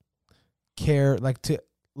like care like to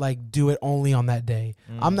like do it only on that day.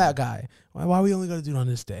 I'm that guy. Why are we only gonna do it on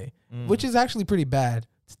this day? Which is actually pretty bad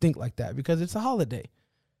to think like that because it's a holiday,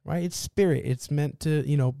 right? It's spirit. It's meant to,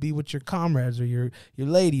 be with your comrades or your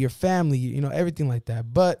lady, your family, everything like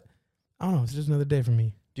that. But I don't know. It's just another day for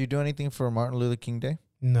me. Do you do anything for Martin Luther King Day?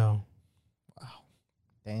 No.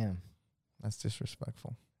 Damn, That's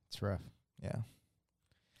disrespectful. it's rough. Yeah.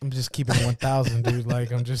 I'm just keeping it 1,000, dude.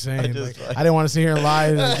 Like, I'm just saying. just I didn't want to sit here and lie.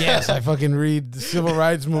 Like, yes, I fucking read the civil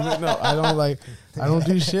rights movement. No, I don't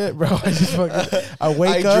do shit, bro. I just fucking, I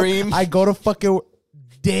wake up. dream. I go to fucking,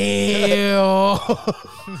 damn.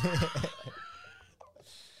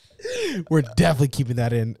 We're definitely keeping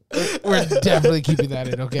that in. We're definitely keeping that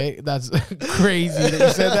in, okay? That's crazy that you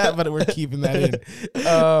said that, but we're keeping that in.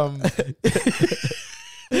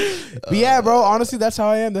 But yeah, bro, honestly, that's how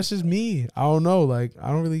I am. That's just me. I don't know. Like,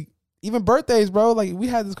 I don't really, even birthdays, bro. Like, we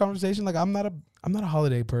had this conversation. Like, I'm not a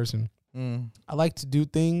holiday person. I like to do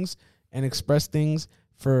things and express things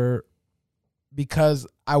because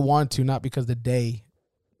I want to, not because the day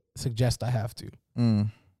suggests I have to.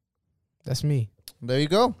 That's me. There you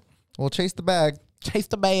go. Well, chase the bag. Chase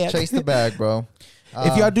the bag. Chase the bag, bro.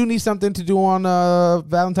 If y'all do need something to do on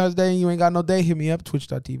Valentine's Day and you ain't got no day, hit me up.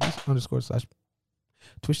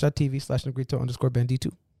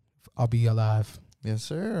 Twitch.tv/Negrito_Bandito. I'll be alive. Yes,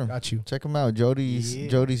 sir. Got you. Check them out.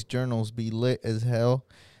 Jody's journals be lit as hell.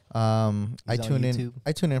 I He's on tune in. YouTube.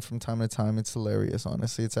 I tune in from time to time. It's hilarious.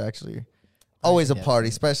 Honestly, it's actually always a party.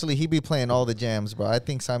 Especially he be playing all the jams, bro. I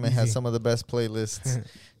think Simon has some of the best playlists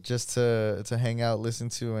just to hang out, listen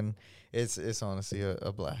to, and it's honestly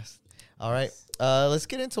a blast. All right, let's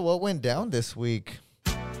get into what went down this week.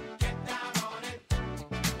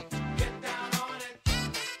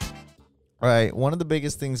 All right, one of the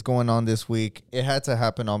biggest things going on this week, it had to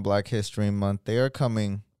happen on Black History Month. They are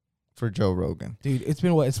coming for Joe Rogan. Dude, it's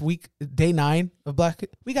been what? It's day 9 of Black.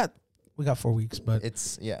 We got 4 weeks, but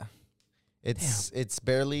It's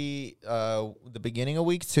barely the beginning of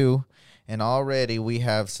week 2, and already we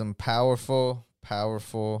have some powerful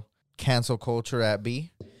cancel culture at B.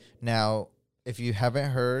 Now, if you haven't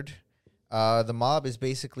heard, the mob is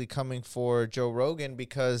basically coming for Joe Rogan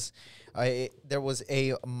because there was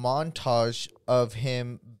a montage of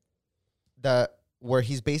him where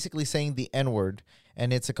he's basically saying the N-word,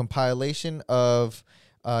 and it's a compilation of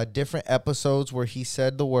different episodes where he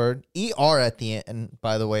said the word ER at the end,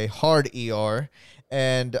 by the way, hard ER,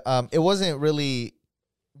 and it wasn't really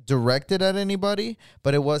directed at anybody,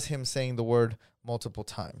 but it was him saying the word multiple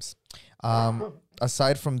times.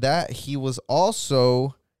 Aside from that, he was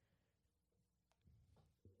also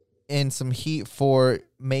in some heat for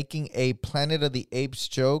making a Planet of the Apes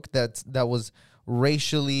joke that was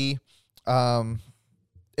racially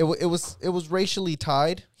it was racially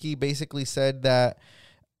tied. He basically said that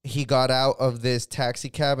he got out of this taxi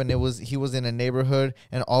cab and he was in a neighborhood,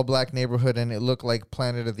 an all black neighborhood, and it looked like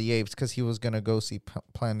Planet of the Apes because he was gonna go see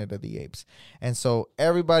Planet of the Apes. And so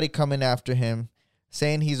everybody coming after him,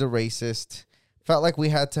 saying he's a racist. Felt like we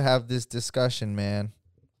had to have this discussion, man.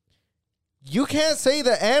 You can't say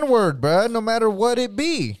the N-word, bruh, no matter what it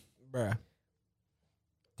be. bruh,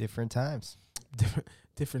 Different times.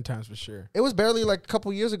 different times for sure. It was barely like a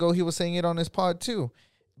couple years ago he was saying it on his pod too.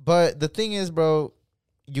 But the thing is, bro,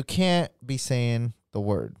 you can't be saying the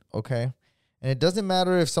word, okay? And it doesn't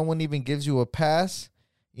matter if someone even gives you a pass,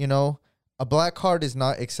 a black card is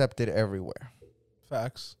not accepted everywhere.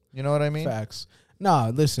 Facts. You know what I mean? Facts. Nah,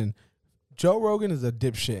 listen. Joe Rogan is a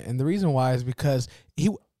dipshit, and the reason why is because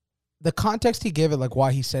the context he gave it, like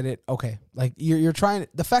why he said it. Okay, like you're trying.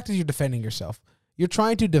 The fact is you're defending yourself. you're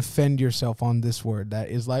trying to defend yourself on this word that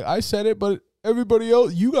is like, I said it, but everybody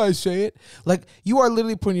else, you guys say it. Like, you are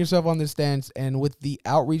literally putting yourself on this stance, and with the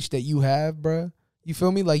outreach that you have, bruh, you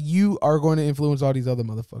feel me? Like, you are going to influence all these other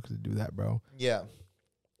motherfuckers to do that, bro. Yeah.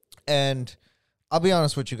 And I'll be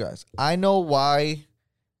honest with you guys. I know why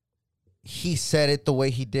he said it the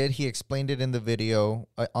way he did. He explained it in the video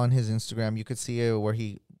on his Instagram. You could see it where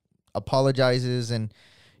he apologizes. And,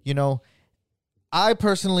 you know, I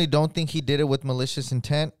personally don't think he did it with malicious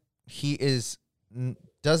intent. He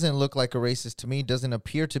doesn't look like a racist to me, doesn't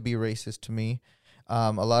appear to be racist to me.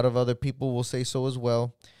 A lot of other people will say so as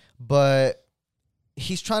well. But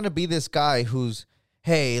he's trying to be this guy who's,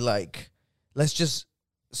 hey, like, let's just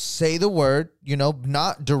say the word, you know,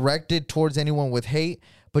 not directed towards anyone with hate,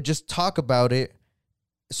 but just talk about it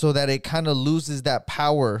so that it kind of loses that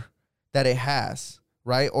power that it has,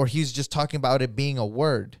 right? Or he's just talking about it being a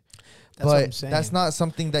word. That's what I'm But saying. that's not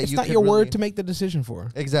something that It's you not could your really, word to make the decision for.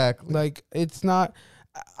 Exactly. Like, it's not.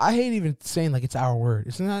 I hate even saying like it's our word.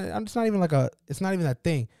 It's not. It's not even like a. It's not even that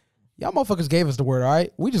thing. Y'all motherfuckers gave us the word, all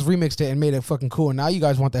right? We just remixed it and made it fucking cool, and now you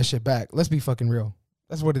guys want that shit back. Let's be fucking real.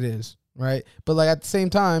 That's what it is, right? But like at the same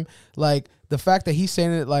time, like the fact that he's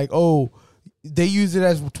saying it like, oh, they use it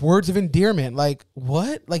as words of endearment. Like,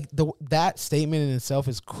 what? Like that statement in itself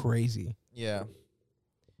is crazy. Yeah.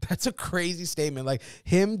 That's a crazy statement. Like,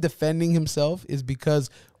 him defending himself is because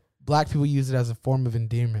black people use it as a form of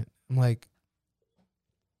endearment. I'm like,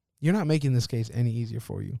 you're not making this case any easier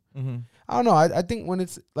for you. Mm-hmm. I don't know. I think when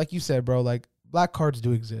it's like you said, bro, like black cards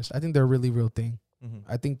do exist. I think they're a really real thing.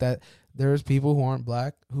 Mm-hmm. I think that there's people who aren't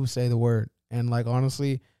black who say the word. And like,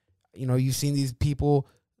 honestly, you know, you've seen these people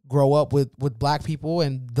grow up with black people,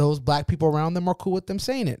 and those black people around them are cool with them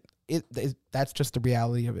saying it. That's just the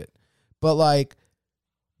reality of it. But like,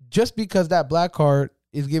 just because that black card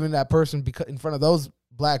is given that person because in front of those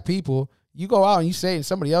black people, you go out and you say it and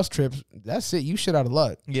somebody else trips, that's it. You shit out of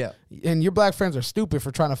luck. Yeah. And your black friends are stupid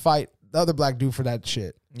for trying to fight the other black dude for that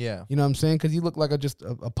shit. Yeah. You know what I'm saying? Because you look like just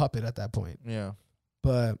a puppet at that point. Yeah.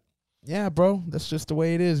 But yeah, bro, that's just the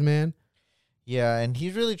way it is, man. Yeah, and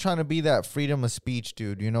he's really trying to be that freedom of speech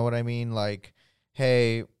dude. You know what I mean? Like,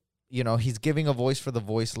 hey, you know, he's giving a voice for the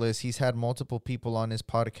voiceless. He's had multiple people on his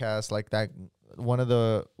podcast, like that one of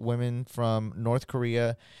the women from North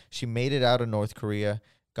Korea. She made it out of North Korea,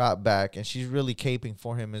 got back, and she's really caping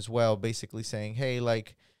for him as well, basically saying, hey,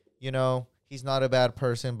 like, you know, he's not a bad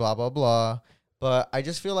person, blah, blah, blah. But I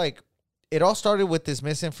just feel like it all started with this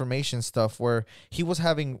misinformation stuff where he was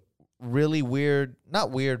having really weird,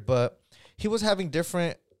 not weird, but he was having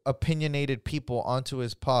different opinionated people onto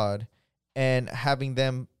his pod and having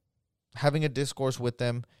a discourse with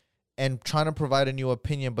them and trying to provide a new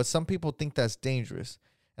opinion. But some people think that's dangerous.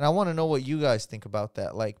 And I want to know what you guys think about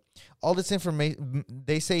that. Like, all this information,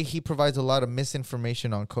 they say he provides a lot of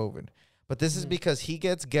misinformation on COVID. But this is because he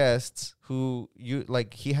gets guests who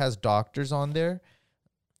he has doctors on there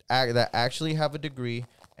that actually have a degree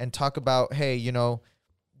and talk about, hey, you know,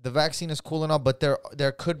 the vaccine is cool and all, but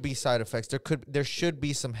there could be side effects. There should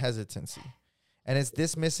be some hesitancy. And it's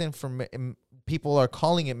this misinformation. People are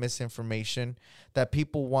calling it misinformation that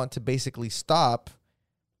people want to basically stop.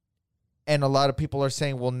 And a lot of people are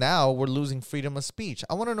saying, well, now we're losing freedom of speech.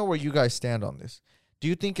 I want to know where you guys stand on this. Do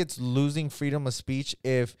you think it's losing freedom of speech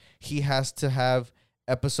if he has to have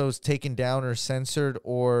episodes taken down or censored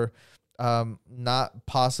or not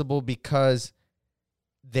possible because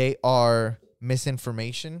they are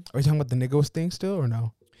misinformation? Are you talking about the niggas thing still or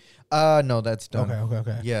no? No, that's done.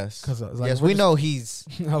 Okay. Yes. 'Cause, like, yes, we're we just- know he's.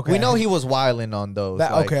 Okay. We know he was wilding on those.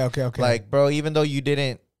 Okay. Like, bro, even though you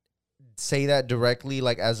didn't say that directly,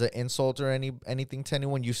 like as an insult or anything to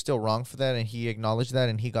anyone, you still wrong for that, and he acknowledged that,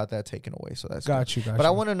 and he got that taken away. So that's Got you. But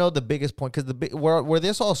I want to know the biggest point, because where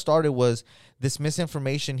this all started was this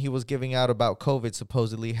misinformation he was giving out about COVID,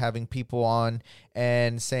 supposedly having people on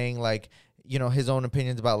and saying like, you know, his own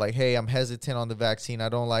opinions about like, hey, I'm hesitant on the vaccine. I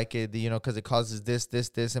don't like it, you know, because it causes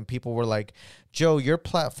this. And people were like, Joe, your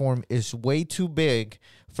platform is way too big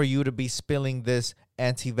for you to be spilling this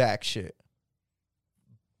anti-vax shit.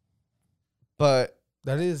 But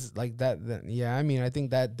that is like that. Yeah, I mean, I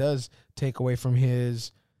think that does take away from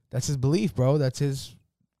that's his belief, bro.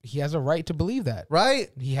 He has a right to believe that. Right?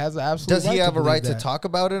 He has an absolute Does right he have to a right believe to that. talk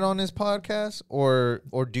about it on his podcast? Or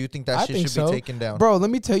do you think that I shit think should so. be taken down? Bro,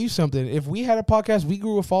 let me tell you something. If we had a podcast, we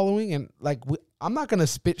grew a following, and like I'm not gonna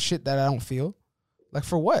spit shit that I don't feel. Like,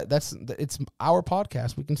 for what? It's our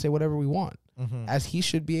podcast. We can say whatever we want, as he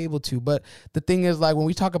should be able to. But the thing is, like, when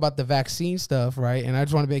we talk about the vaccine stuff, right? And I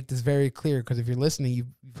just want to make this very clear, because if you're listening, you've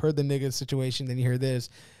heard the nigga situation, then you hear this.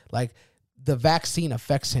 Like, the vaccine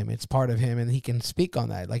affects him. It's part of him, and he can speak on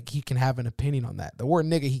that. Like, he can have an opinion on that. The word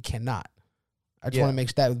nigga, he cannot. I just want to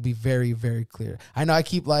make that be very, very clear. I know I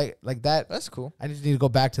keep like that. That's cool. I just need to go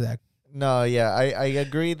back to that. No, yeah, I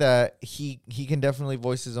agree that he can definitely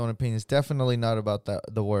voice his own opinions. Definitely not about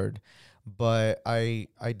the word, but I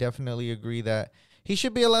definitely agree that he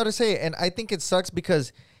should be allowed to say it. And I think it sucks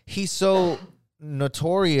because he's so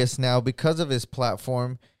notorious now because of his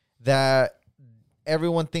platform that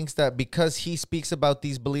everyone thinks that because he speaks about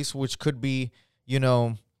these beliefs, which could be, you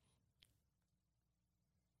know,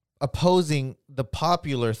 opposing the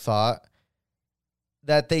popular thought,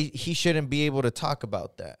 that he shouldn't be able to talk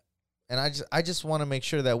about that. And I just want to make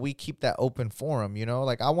sure that we keep that open forum, you know?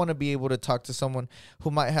 Like, I want to be able to talk to someone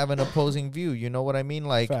who might have an opposing view, you know what I mean?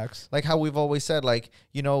 Like, Facts. like how we've always said, like,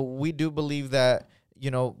 you know, we do believe that,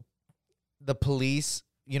 you know, the police,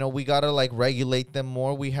 you know, we got to, like, regulate them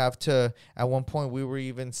more. We have to, at one point, we were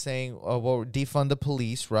even saying, well, defund the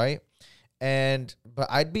police, right? But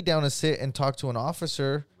I'd be down to sit and talk to an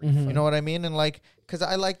officer, you know what I mean? And, like, because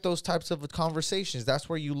I like those types of conversations. That's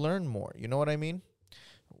where you learn more, you know what I mean?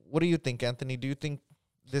 What do you think, Anthony? Do you think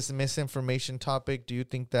this misinformation topic, do you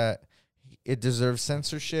think that it deserves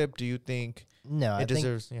censorship? Do you think No, it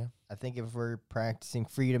deserves, yeah? I think if we're practicing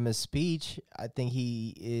freedom of speech, I think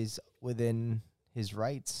he is within his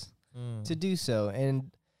rights to do so.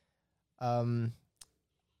 And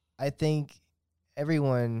I think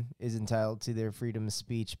everyone is entitled to their freedom of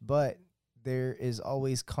speech, but there is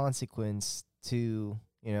always consequence to,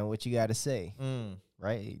 you know, what you got to say.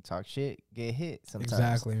 Right? You talk shit, get hit sometimes.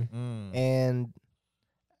 Exactly. And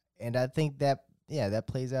I think that, yeah, that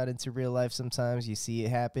plays out into real life sometimes. You see it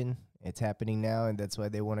happen. It's happening now, and that's why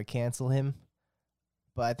they want to cancel him.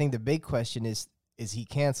 But I think the big question is he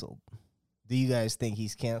canceled? Do you guys think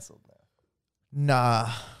he's canceled now?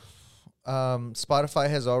 Nah.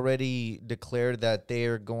 Spotify has already declared that they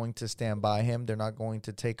are going to stand by him. They're not going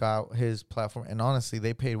to take out his platform. And honestly,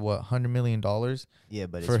 they paid what, $100 million Yeah,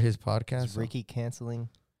 but for his podcast. is Ricky canceling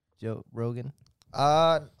Joe Rogan?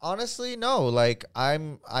 Honestly, no. Like, I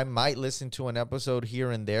might listen to an episode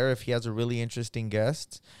here and there if he has a really interesting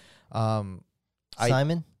guest. Simon?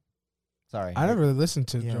 Sorry. I never really listened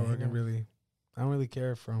to Yeah, Joe yeah. Rogan, really. I don't really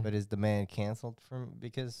care for him. But is the man canceled from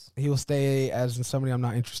because He will stay as somebody I'm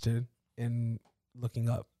not interested in looking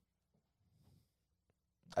up.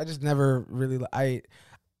 I just never really I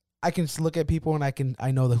can just look at people and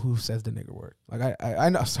I know who says the nigger word. Like I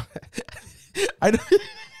know. Sorry. I know.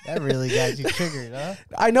 that really got you triggered, huh?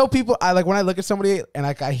 I know people. I like when I look at somebody and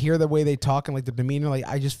like I hear the way they talk and like the demeanor. Like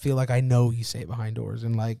I just feel like I know you say it behind doors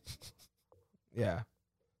and like, yeah,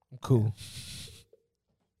 I'm cool.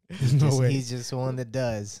 There's no way. He's just one that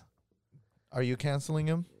does. Are you canceling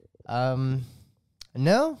him?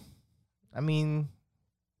 No. I mean,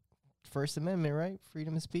 First Amendment, right?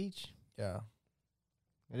 Freedom of speech. Yeah.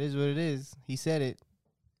 It is what it is. He said it.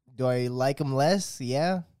 Do I like him less?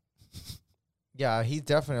 Yeah. Yeah, he's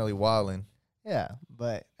definitely wilding. Yeah.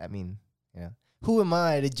 But I mean, yeah. Who am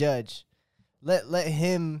I to judge? Let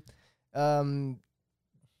him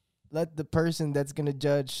let the person that's gonna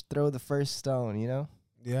judge throw the first stone, you know?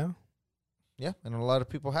 Yeah. Yeah, and a lot of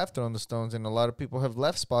people have thrown the stones, and a lot of people have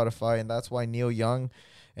left Spotify, and that's why Neil Young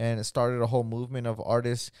and it started a whole movement of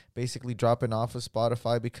artists basically dropping off of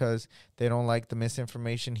Spotify because they don't like the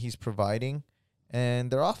misinformation he's providing,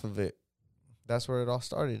 and they're off of it. That's where it all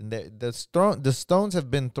started. And the stones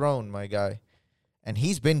have been thrown, my guy, and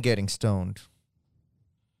he's been getting stoned,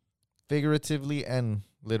 figuratively and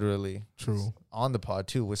literally. True. On the pod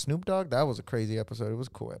too with Snoop Dogg. That was a crazy episode. It was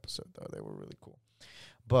a cool episode though. They were really cool.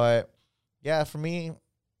 But yeah, for me,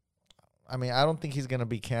 I mean, I don't think he's gonna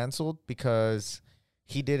be canceled because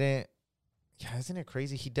he didn't. Yeah, isn't it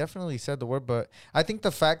crazy? He definitely said the word, but I think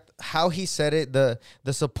the fact how he said it, the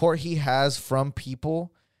support he has from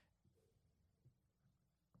people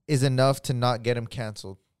is enough to not get him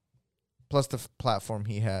canceled. Plus the platform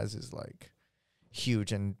he has is like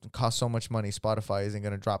huge and costs so much money. Spotify isn't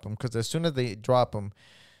going to drop him because as soon as they drop him,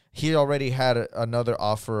 he already had another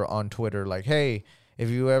offer on Twitter like, hey, if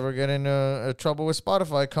you ever get in a trouble with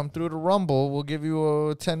Spotify, come through to Rumble. We'll give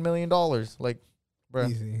you $10 million. Like,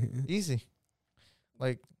 bruh, easy.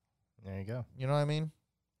 Like, There you go. you know what I mean?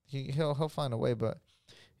 He'll find a way, but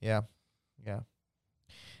yeah.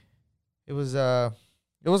 It was a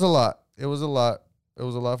lot. It was a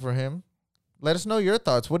lot for him. Let us know your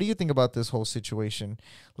thoughts. What do you think about this whole situation?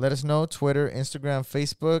 Let us know. Twitter, Instagram,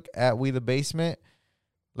 Facebook, @WeTheBasement.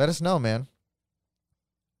 Let us know, man.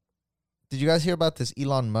 Did you guys hear about this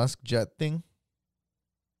Elon Musk jet thing?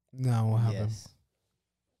 No, what happened? Yes.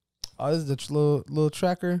 Oh, this is the little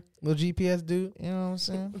tracker, little GPS dude. You know what I'm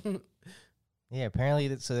saying? Yeah,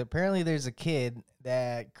 apparently. So apparently, there's a kid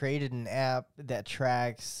that created an app that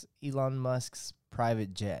tracks Elon Musk's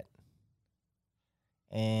private jet,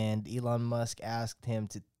 and Elon Musk asked him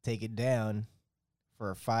to take it down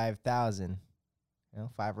for 5,000.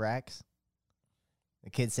 5 racks. The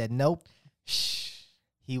kid said nope.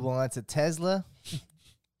 He wants a Tesla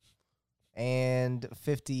and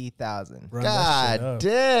 50,000. Run that shit God up.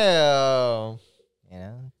 damn.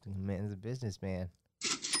 The man's a businessman.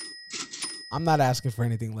 I'm not asking for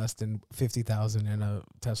anything less than 50,000 in a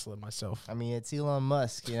Tesla myself. I mean, it's Elon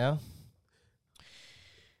Musk, Yeah,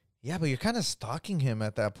 but you're kind of stalking him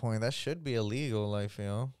at that point. That should be illegal,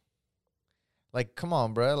 Like, come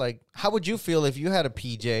on, bro. Like, how would you feel if you had a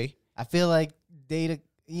PJ? I feel like data,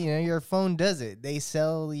 your phone does it. They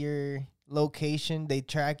sell your location. They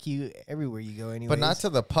track you everywhere you go anyway. But not to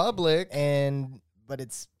the public. But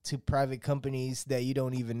it's to private companies that you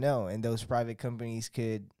don't even know. And those private companies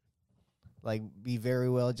could, be very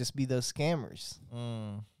well just be those scammers.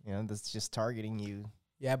 That's just targeting you.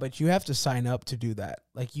 Yeah, but you have to sign up to do that.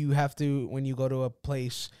 Like, you have to, when you go to a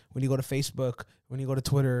place, when you go to Facebook, when you go to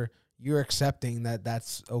Twitter, you're accepting that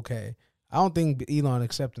that's okay. I don't think Elon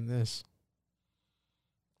accepting this.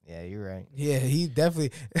 Yeah, you're right. Yeah, he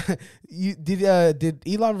definitely. Did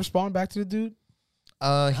Elon respond back to the dude?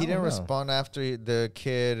 He didn't respond after the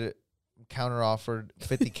kid counteroffered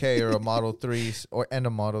 50K or a Model 3 and a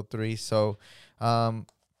Model 3. So, I'm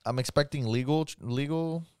expecting legal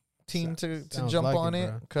team to jump like on it, it,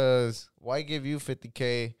 bro. because why give you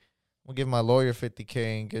 50K? We'll give my lawyer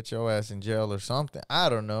 50K and get your ass in jail or something. I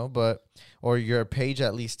don't know, or your page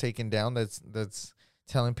at least taken down. That's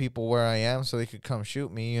telling people where I am so they could come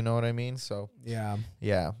shoot me. You know what I mean? So Yeah.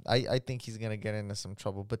 I think he's gonna get into some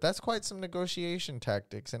trouble. But that's quite some negotiation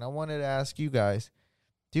tactics. And I wanted to ask you guys,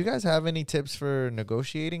 do you guys have any tips for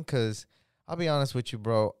negotiating? Because I'll be honest with you,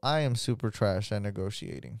 bro, I am super trash at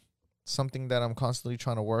negotiating. Something that I'm constantly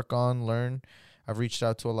trying to work on, learn. I've reached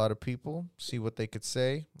out to a lot of people, see what they could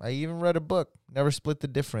say. I even read a book, Never Split the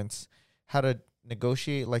Difference, How to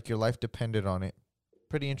Negotiate Like Your Life Depended on It.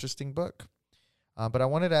 Pretty interesting book. But I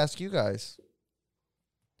wanted to ask you guys,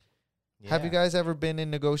 have you guys ever been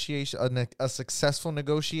in negotiation, a successful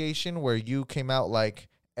negotiation where you came out like,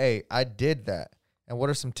 hey, I did that? And what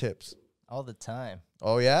are some tips? All the time.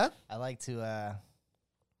 Oh, yeah? I like to,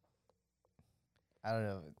 I don't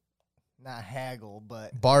know, not haggle,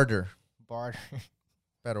 but Barter. barter.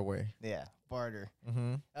 Better way. Yeah, barter.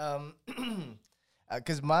 Mm-hmm.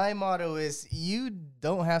 Because my motto is you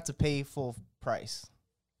don't have to pay full price.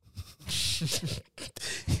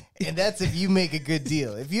 And that's if you make a good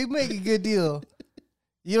deal. If you make a good deal,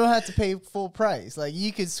 you don't have to pay full price. Like,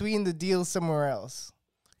 you could sweeten the deal somewhere else.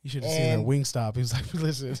 You should have seen And- that Wingstop. He was like,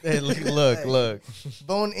 listen. Hey, look.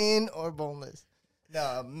 Bone in or boneless.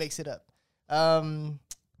 No, mix it up.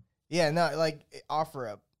 Yeah, no, like offer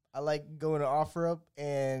up. I like going to offer up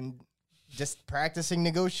and just practicing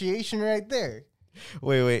negotiation right there.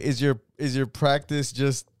 Wait. Is your practice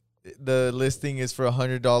just the listing is for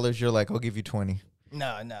 $100? You're like, I'll give you 20.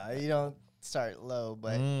 No, you don't start low,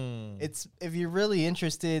 but Mm. it's if you're really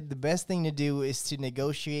interested, the best thing to do is to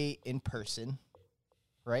negotiate in person,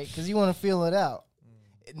 right? Because you want to feel it out.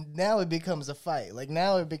 And now it becomes a fight. Like,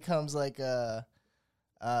 now it becomes like a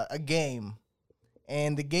game,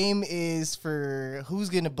 and the game is for who's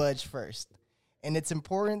gonna budge first. And it's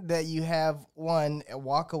important that you have a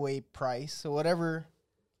walkaway price, so whatever,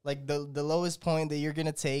 like the lowest point that you're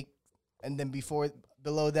gonna take, and then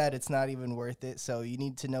below that, it's not even worth it. So you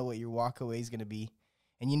need to know what your walkaway is gonna be,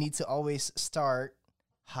 and you need to always start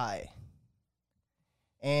high.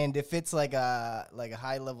 And if it's like a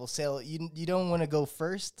high level sale, you don't want to go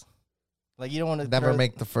first. Like, you don't want to Never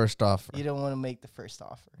make the first offer. You don't want to make the first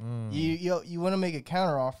offer. Mm. You want to make a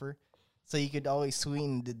counter offer, so you could always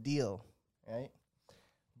sweeten the deal, right?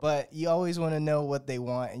 But you always want to know what they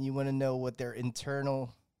want, and you want to know what their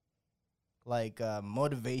internal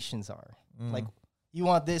motivations are. Mm. Like, you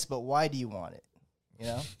want this, but why do you want it? You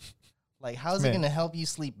know, like, how's it Man. going to help you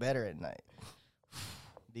sleep better at night?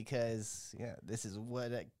 Because this is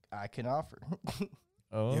what I can offer.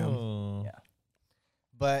 Oh. Yeah.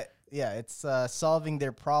 But yeah, it's solving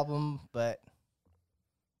their problem, but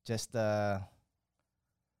just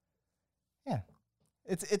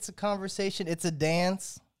it's a conversation, it's a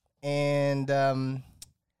dance, and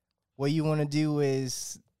what you want to do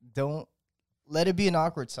is don't let it be an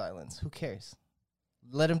awkward silence. Who cares?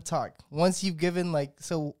 Let them talk. Once you've given,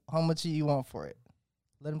 so how much do you want for it?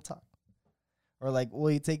 Let them talk. Or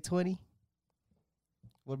will you take 20?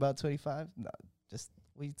 What about 25? No, just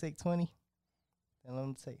will you take 20? And let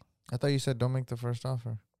them say. I thought you said don't make the first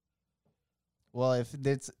offer. Well, if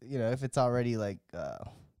it's already like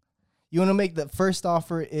you want to make the first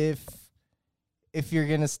offer if you're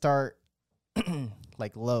gonna start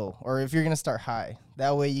like low, or if you're gonna start high.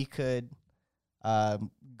 That way you could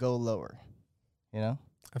go lower. You know,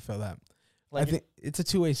 I feel that. like I think it's a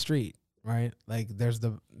two-way street, right? Like there's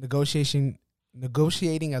the negotiating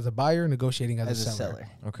as a buyer, negotiating as a seller.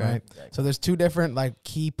 Okay. Right? So there's two different like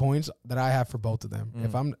key points that I have for both of them.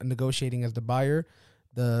 If I'm negotiating as the buyer,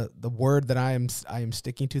 the word that I am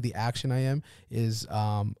sticking to, the action I am is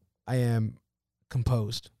I am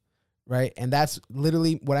composed, right? And that's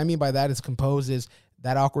literally what I mean by that is composed is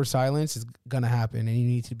that awkward silence is gonna happen, and you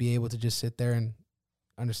need to be able to just sit there and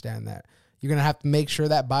understand that. You're gonna have to make sure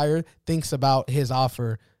that buyer thinks about his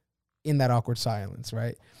offer in that awkward silence,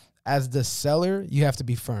 right? As the seller, you have to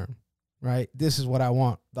be firm, right? This is what I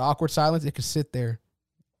want. The awkward silence, it could sit there.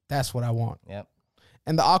 That's what I want. Yep.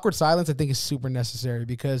 And the awkward silence, I think, is super necessary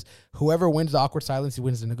because whoever wins the awkward silence, he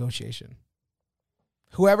wins the negotiation.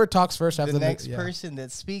 Whoever talks first after The next person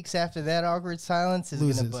that speaks after that awkward silence is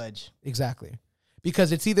Loses. gonna budge. Exactly.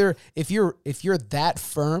 Because it's either if you're that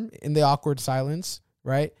firm in the awkward silence,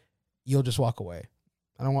 right, you'll just walk away.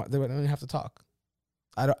 I don't even have to talk.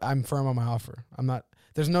 I'm firm on my offer. I'm not.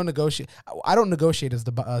 There's no negotiate. I don't negotiate as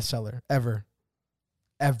the seller ever.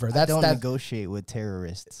 I don't negotiate with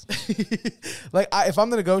terrorists. Like if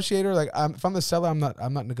I'm the negotiator, like if I'm the seller, I'm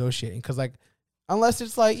not negotiating because like unless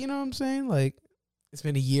it's like, you know what I'm saying, like it's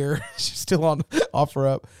been a year, she's still on offer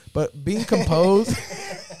up, but being composed.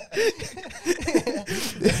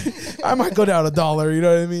 I might go down $1, you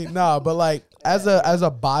know what I mean? Nah, but like as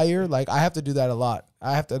a buyer, like I have to do that a lot.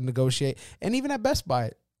 I have to negotiate. And even at Best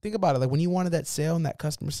Buy, think about it. Like when you wanted that sale and that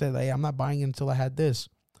customer said, hey, I'm not buying it until I had this.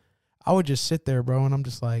 I would just sit there, bro, and I'm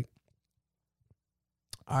just like,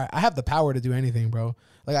 all right, I have the power to do anything, bro.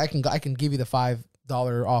 Like I can give you the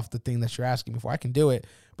 $5 off the thing that you're asking me for. I can do it.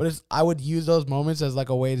 But I would use those moments as like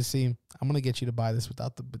a way to see, I'm going to get you to buy this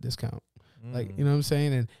without the discount. Like, you know what I'm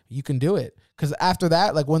saying? And you can do it. Because after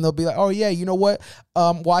that, like when they'll be like, oh, yeah, you know what?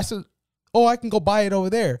 I can go buy it over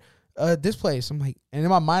there. This place. I'm like, and in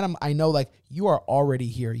my mind, I know like you are already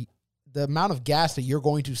here. The amount of gas that you're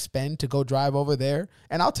going to spend to go drive over there.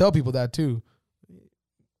 And I'll tell people that too.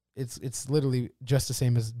 It's literally just the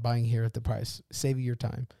same as buying here at the price. Save you your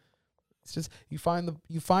time. It's just you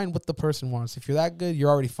find what the person wants. If you're that good, you're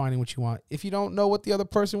already finding what you want. If you don't know what the other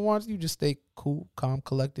person wants, you just stay cool, calm,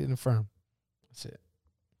 collected, and firm. That's it.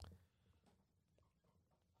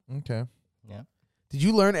 Okay. Yeah. Did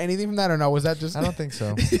you learn anything from that or no? Was that just? I don't think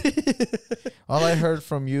so. All I heard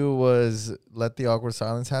from you was let the awkward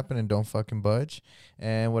silence happen and don't fucking budge.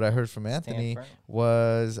 And what I heard from Anthony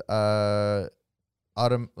was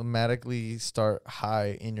automatically start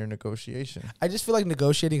high in your negotiation. I just feel like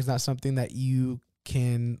negotiating is not something that you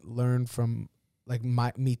can learn from like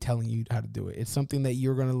me telling you how to do it. It's something that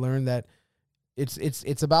you're going to learn that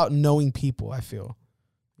it's about knowing people, I feel.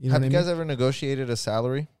 Have you guys ever negotiated a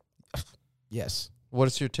salary? Yes. What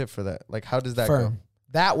is your tip for that? Like, how does that firm. go?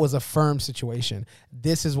 That was a firm situation.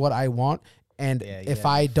 This is what I want. And if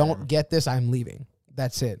I don't get this, I'm leaving.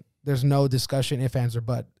 That's it. There's no discussion, if, ands, or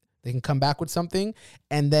but. They can come back with something.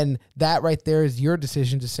 And then that right there is your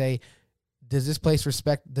decision to say, does this place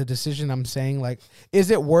respect the decision I'm saying? Like,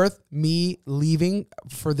 is it worth me leaving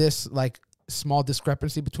for this, like, small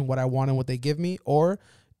discrepancy between what I want and what they give me? Or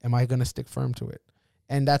am I going to stick firm to it?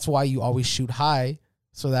 And that's why you always shoot high.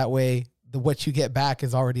 So that way, what you get back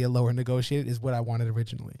is already a lower negotiated is what I wanted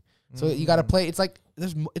originally. So you got to play. It's like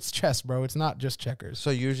it's chess, bro. It's not just checkers.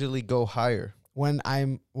 So usually go higher when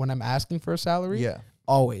I'm asking for a salary. Yeah,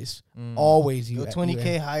 always you go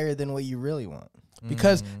 20K higher than what you really want.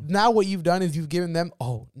 Because now what you've done is you've given them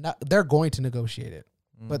they're going to negotiate it,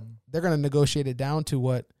 but they're going to negotiate it down to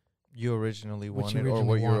what you originally what wanted or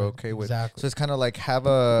what you're okay with. Exactly. So it's kind of like have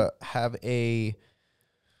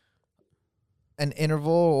an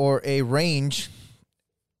interval or a range,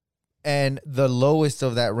 and the lowest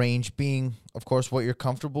of that range being, of course, what you're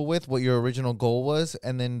comfortable with, what your original goal was,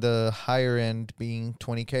 and then the higher end being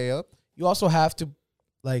 20K up. You also have to,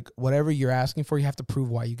 like, whatever you're asking for, you have to prove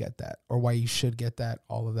why you get that or why you should get that,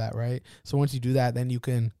 all of that, right? So once you do that, then you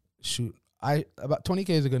can shoot. About 20K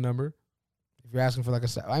is a good number. If you're asking for like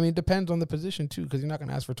it depends on the position too, because you're not going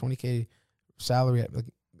to ask for 20K salary at like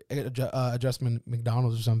adjustment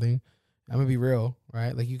McDonald's or something. I'm gonna be real,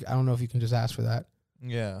 right? Like I don't know if you can just ask for that.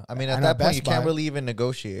 Yeah, I mean at that point you can't really even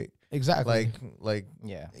negotiate. Exactly. Like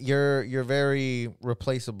yeah, you're very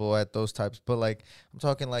replaceable at those types. But like I'm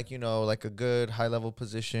talking like like a good high level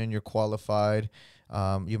position. You're qualified.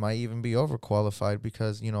 You might even be overqualified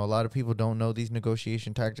because a lot of people don't know these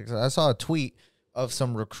negotiation tactics. I saw a tweet of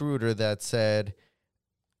some recruiter that said,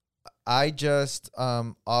 I just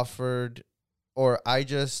offered, or I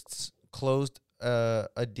just closed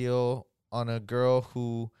a deal on a girl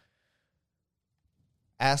who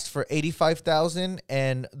asked for 85,000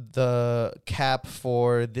 and the cap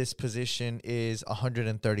for this position is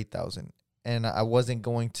 130,000. And I wasn't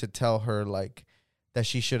going to tell her like that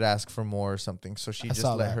she should ask for more or something. So she just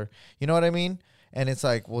let her, you know what I mean? And it's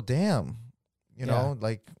like, well, damn, you know,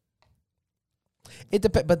 like it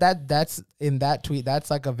depends. But that's in that tweet.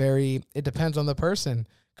 That's like a very, it depends on the person.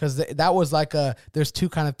 Because that was like there's two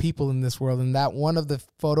kind of people in this world. And that one of the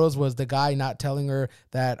photos was the guy not telling her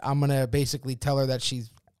that I'm going to basically tell her that she's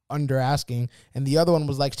under asking. And the other one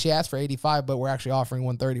was like, she asked for 85, but we're actually offering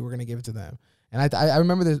 130. We're going to give it to them. And I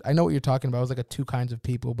remember this. I know what you're talking about. It was like two kinds of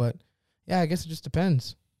people. But yeah, I guess it just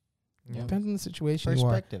depends. Yeah. Depends on the situation.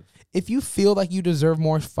 Perspective. If you feel like you deserve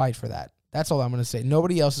more, fight for that. That's all I'm going to say.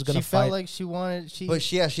 Nobody else is going to fight. She felt like she wanted. But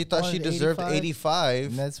she thought she deserved 85.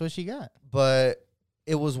 And that's what she got. But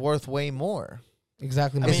it was worth way more.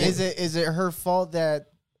 Exactly. I mean, is it her fault that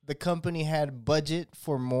the company had budget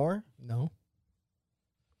for more? No.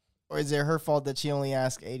 Or is it her fault that she only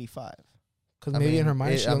asked 85? Because maybe in her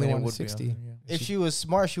mind she only wanted 60. If she was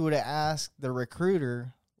smart, she would have asked the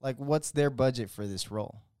recruiter, like, what's their budget for this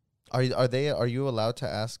role? Are you allowed to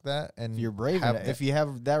ask that? And If you're brave enough, if you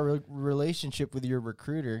have that relationship with your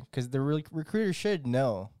recruiter, because the recruiter should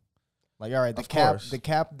know, like, all right, the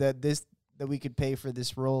cap that we could pay for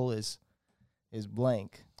this role is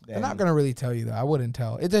blank. They're not gonna really tell you that. I wouldn't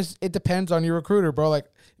tell. It depends on your recruiter, bro. Like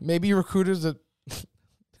maybe your recruiter's a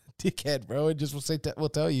dickhead, bro. It just will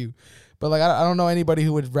tell you. But like I don't know anybody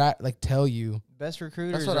who would tell you. Best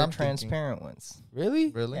recruiters are transparent ones. Really?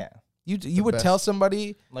 Really? Yeah. You would tell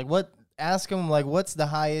somebody like what? Ask them like what's the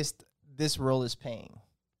highest this role is paying,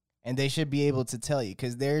 and they should be able to tell you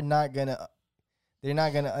because they're not gonna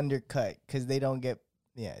undercut because they don't get.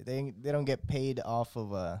 Yeah, they don't get paid off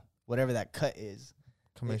of whatever that cut is.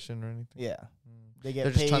 Commission or anything? Yeah.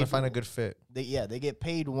 They're just trying to find a good fit. They get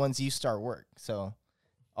paid once you start work. So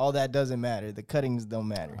all that doesn't matter. The cuttings don't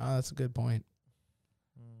matter. Oh, that's a good point.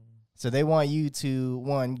 So they want you to,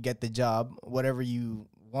 one, get the job, whatever you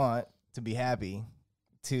want to be happy,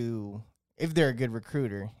 to, if they're a good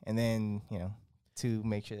recruiter, and then, to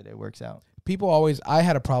make sure that it works out. I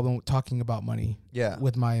had a problem talking about money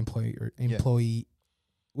with my employee.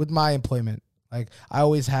 With my employment, like I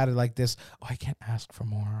always had it like this. Oh, I can't ask for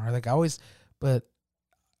more. Or like but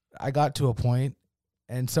I got to a point,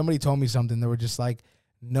 and somebody told me something. They were just like,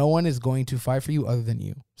 no one is going to fight for you other than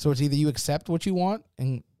you. So it's either you accept what you want,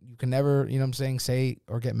 and you can never, say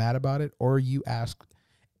or get mad about it, or you ask.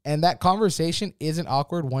 And that conversation isn't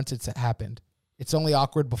awkward once it's happened. It's only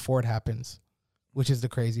awkward before it happens, which is the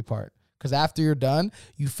crazy part. Because after you're done,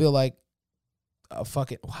 you feel like, oh,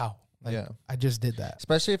 fuck it, wow. Like, I just did that.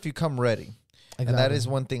 Especially if you come ready. Exactly. And that is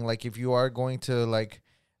one thing. Like if you are going to like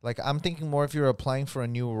I'm thinking more if you're applying for a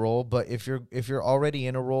new role, but if you're already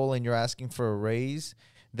in a role and you're asking for a raise,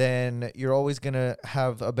 then you're always going to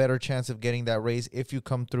have a better chance of getting that raise if you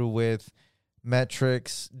come through with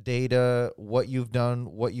metrics, data, what you've done,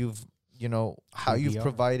 what you've, how you've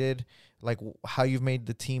provided, like how you've made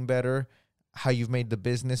the team better, how you've made the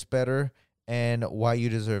business better, and why you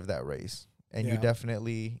deserve that raise. And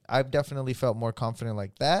I've definitely felt more confident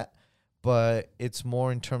like that, but it's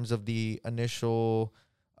more in terms of the initial,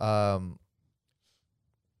 like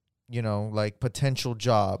potential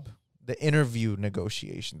job, the interview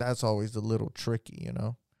negotiation. That's always a little tricky,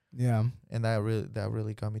 Yeah. And that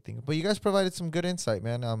really got me thinking. But you guys provided some good insight,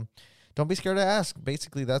 man. Don't be scared to ask.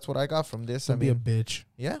 Basically, that's what I got from this. Don't be a bitch.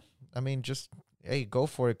 Yeah. I mean, just, hey, go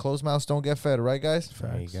for it. Closed mouths don't get fed, right, guys?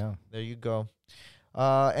 Facts. There you go.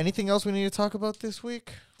 Anything else we need to talk about this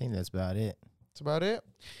week? I think that's about it. That's about it.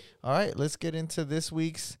 All right, let's get into this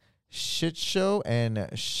week's shit show and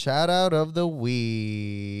shout out of the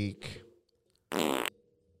week.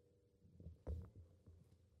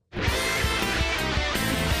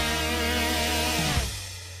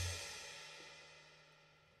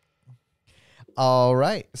 All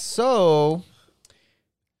right, so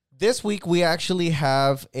this week we actually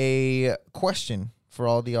have a question for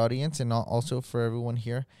all the audience and also for everyone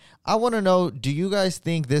here. I want to know, do you guys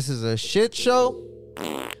think this is a shit show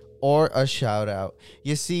or a shout out?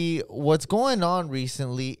 You see, what's going on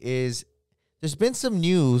recently is there's been some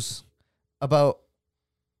news about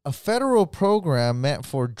a federal program meant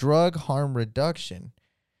for drug harm reduction.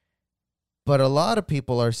 But a lot of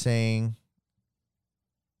people are saying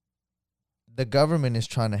the government is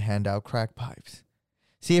trying to hand out crack pipes.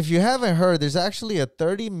 See, if you haven't heard, there's actually a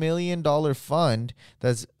 $30 million fund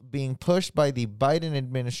that's being pushed by the Biden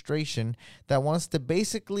administration that wants to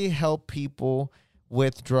basically help people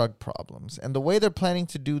with drug problems. And the way they're planning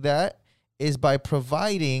to do that is by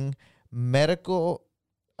providing medical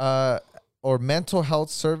or mental health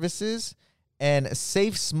services and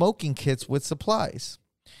safe smoking kits with supplies.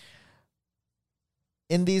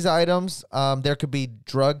 In these items, there could be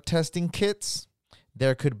drug testing kits.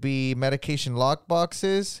 There could be medication lock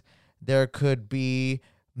boxes. There could be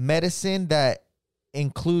medicine that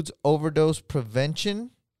includes overdose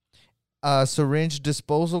prevention, syringe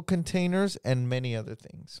disposal containers, and many other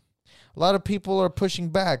things. A lot of people are pushing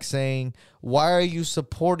back saying, why are you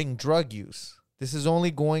supporting drug use? This is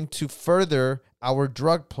only going to further our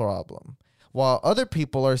drug problem. While other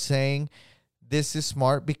people are saying this is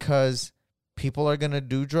smart because people are going to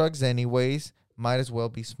do drugs anyways, might as well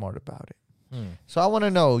be smart about it. So I want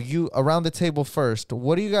to know, you around the table first,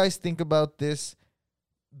 what do you guys think about this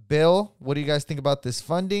bill? What do you guys think about this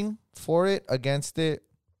funding? For it, against it?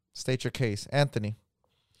 State your case. Anthony?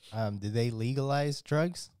 Did they legalize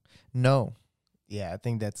drugs? No. Yeah, I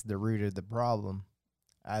think that's the root of the problem.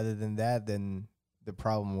 Other than that, then the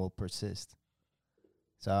problem will persist.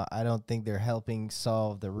 So I don't think they're helping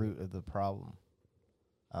solve the root of the problem.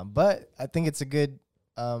 But I think it's a good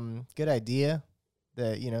idea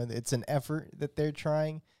that, you know, it's an effort that they're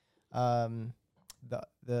trying. The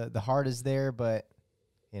heart is there, but,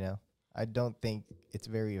 you know, I don't think it's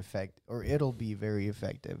very effective, or it'll be very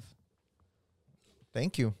effective.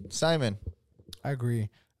 Thank you. Simon? I agree.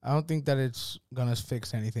 I don't think that it's gonna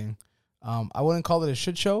fix anything. I wouldn't call it a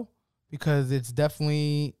shit show because it's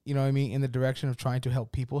definitely, you know what I mean, in the direction of trying to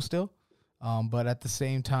help people still. But at the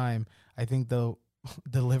same time, I think the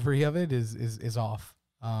delivery of it is off.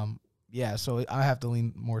 Yeah, so I have to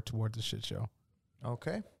lean more towards the shit show.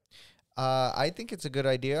 Okay. I think it's a good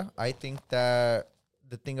idea. I think that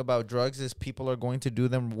the thing about drugs is people are going to do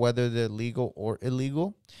them whether they're legal or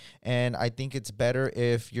illegal. And I think it's better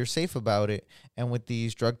if you're safe about it. And with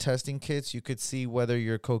these drug testing kits, you could see whether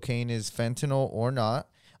your cocaine is fentanyl or not,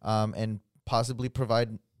 and possibly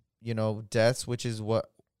provide, you know, deaths, which is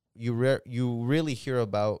what you really hear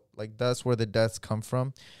about. Like, that's where the deaths come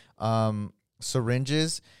from.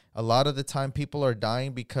 Syringes. A lot of the time people are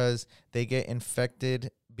dying because they get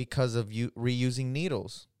infected because of reusing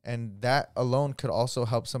needles. And that alone could also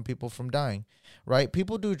help some people from dying, right?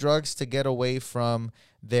 People do drugs to get away from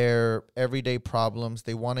their everyday problems.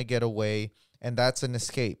 They want to get away, and that's an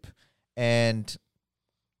escape. And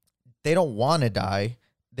they don't want to die.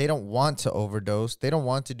 They don't want to overdose. They don't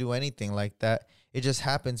want to do anything like that. It just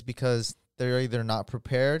happens because they're either not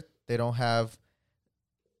prepared, they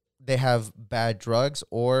have bad drugs,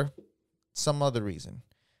 or some other reason.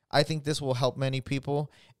 I think this will help many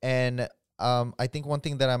people. And I think one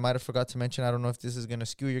thing that I might have forgot to mention, I don't know if this is going to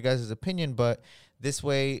skew your guys' opinion, but this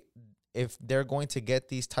way, if they're going to get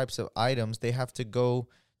these types of items, they have to go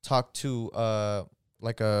talk to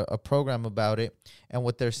a program about it. And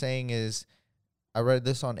what they're saying is, I read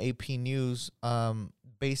this on AP News.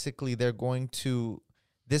 Basically,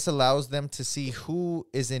 this allows them to see who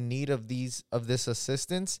is in need of this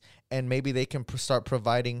assistance, and maybe they can start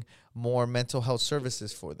providing more mental health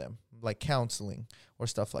services for them, like counseling or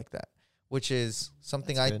stuff like that, which is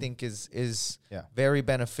something I think is very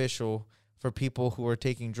beneficial for people who are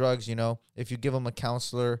taking drugs. You know, if you give them a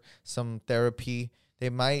counselor, some therapy, they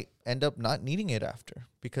might end up not needing it after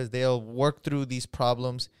because they'll work through these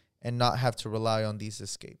problems and not have to rely on these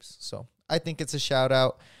escapes. So I think it's a shout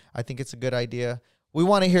out. I think it's a good idea. We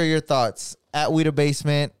want to hear your thoughts at We The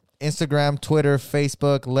Basement, Instagram, Twitter,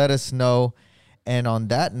 Facebook. Let us know. And on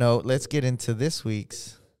that note, let's get into this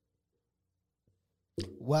week's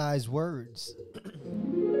wise words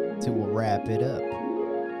to wrap it up.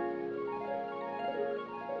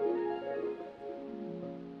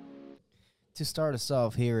 To start us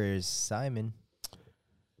off, here is Simon.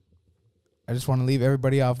 I just want to leave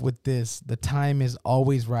everybody off with this. The time is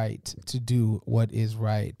always right to do what is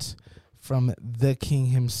right. From the king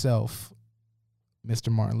himself,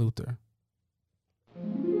 Mr. Martin Luther.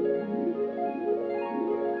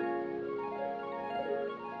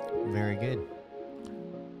 Very good.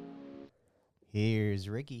 Here's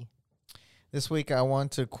Ricky. This week, I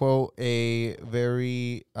want to quote a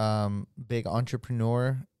very big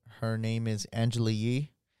entrepreneur. Her name is Angela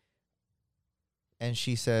Yee. And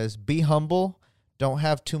she says, "Be humble, don't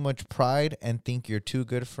have too much pride, and think you're too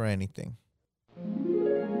good for anything."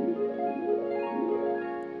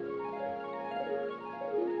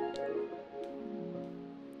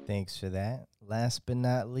 Thanks for that. Last but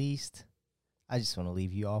not least, I just want to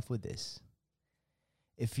leave you off with this.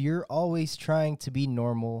 If you're always trying to be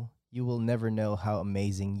normal, you will never know how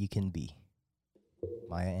amazing you can be.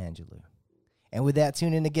 Maya Angelou. And with that,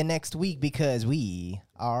 tune in again next week because we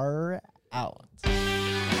are out.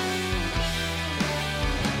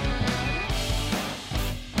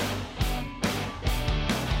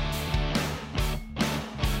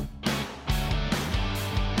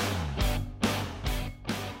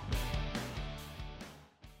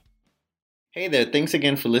 Hey there, thanks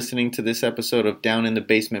again for listening to this episode of Down in the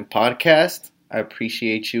Basement podcast. I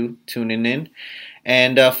appreciate you tuning in.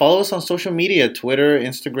 And follow us on social media, Twitter,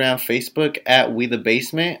 Instagram, Facebook, at We The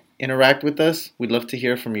Basement. Interact with us. We'd love to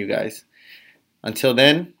hear from you guys. Until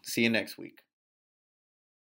then, see you next week.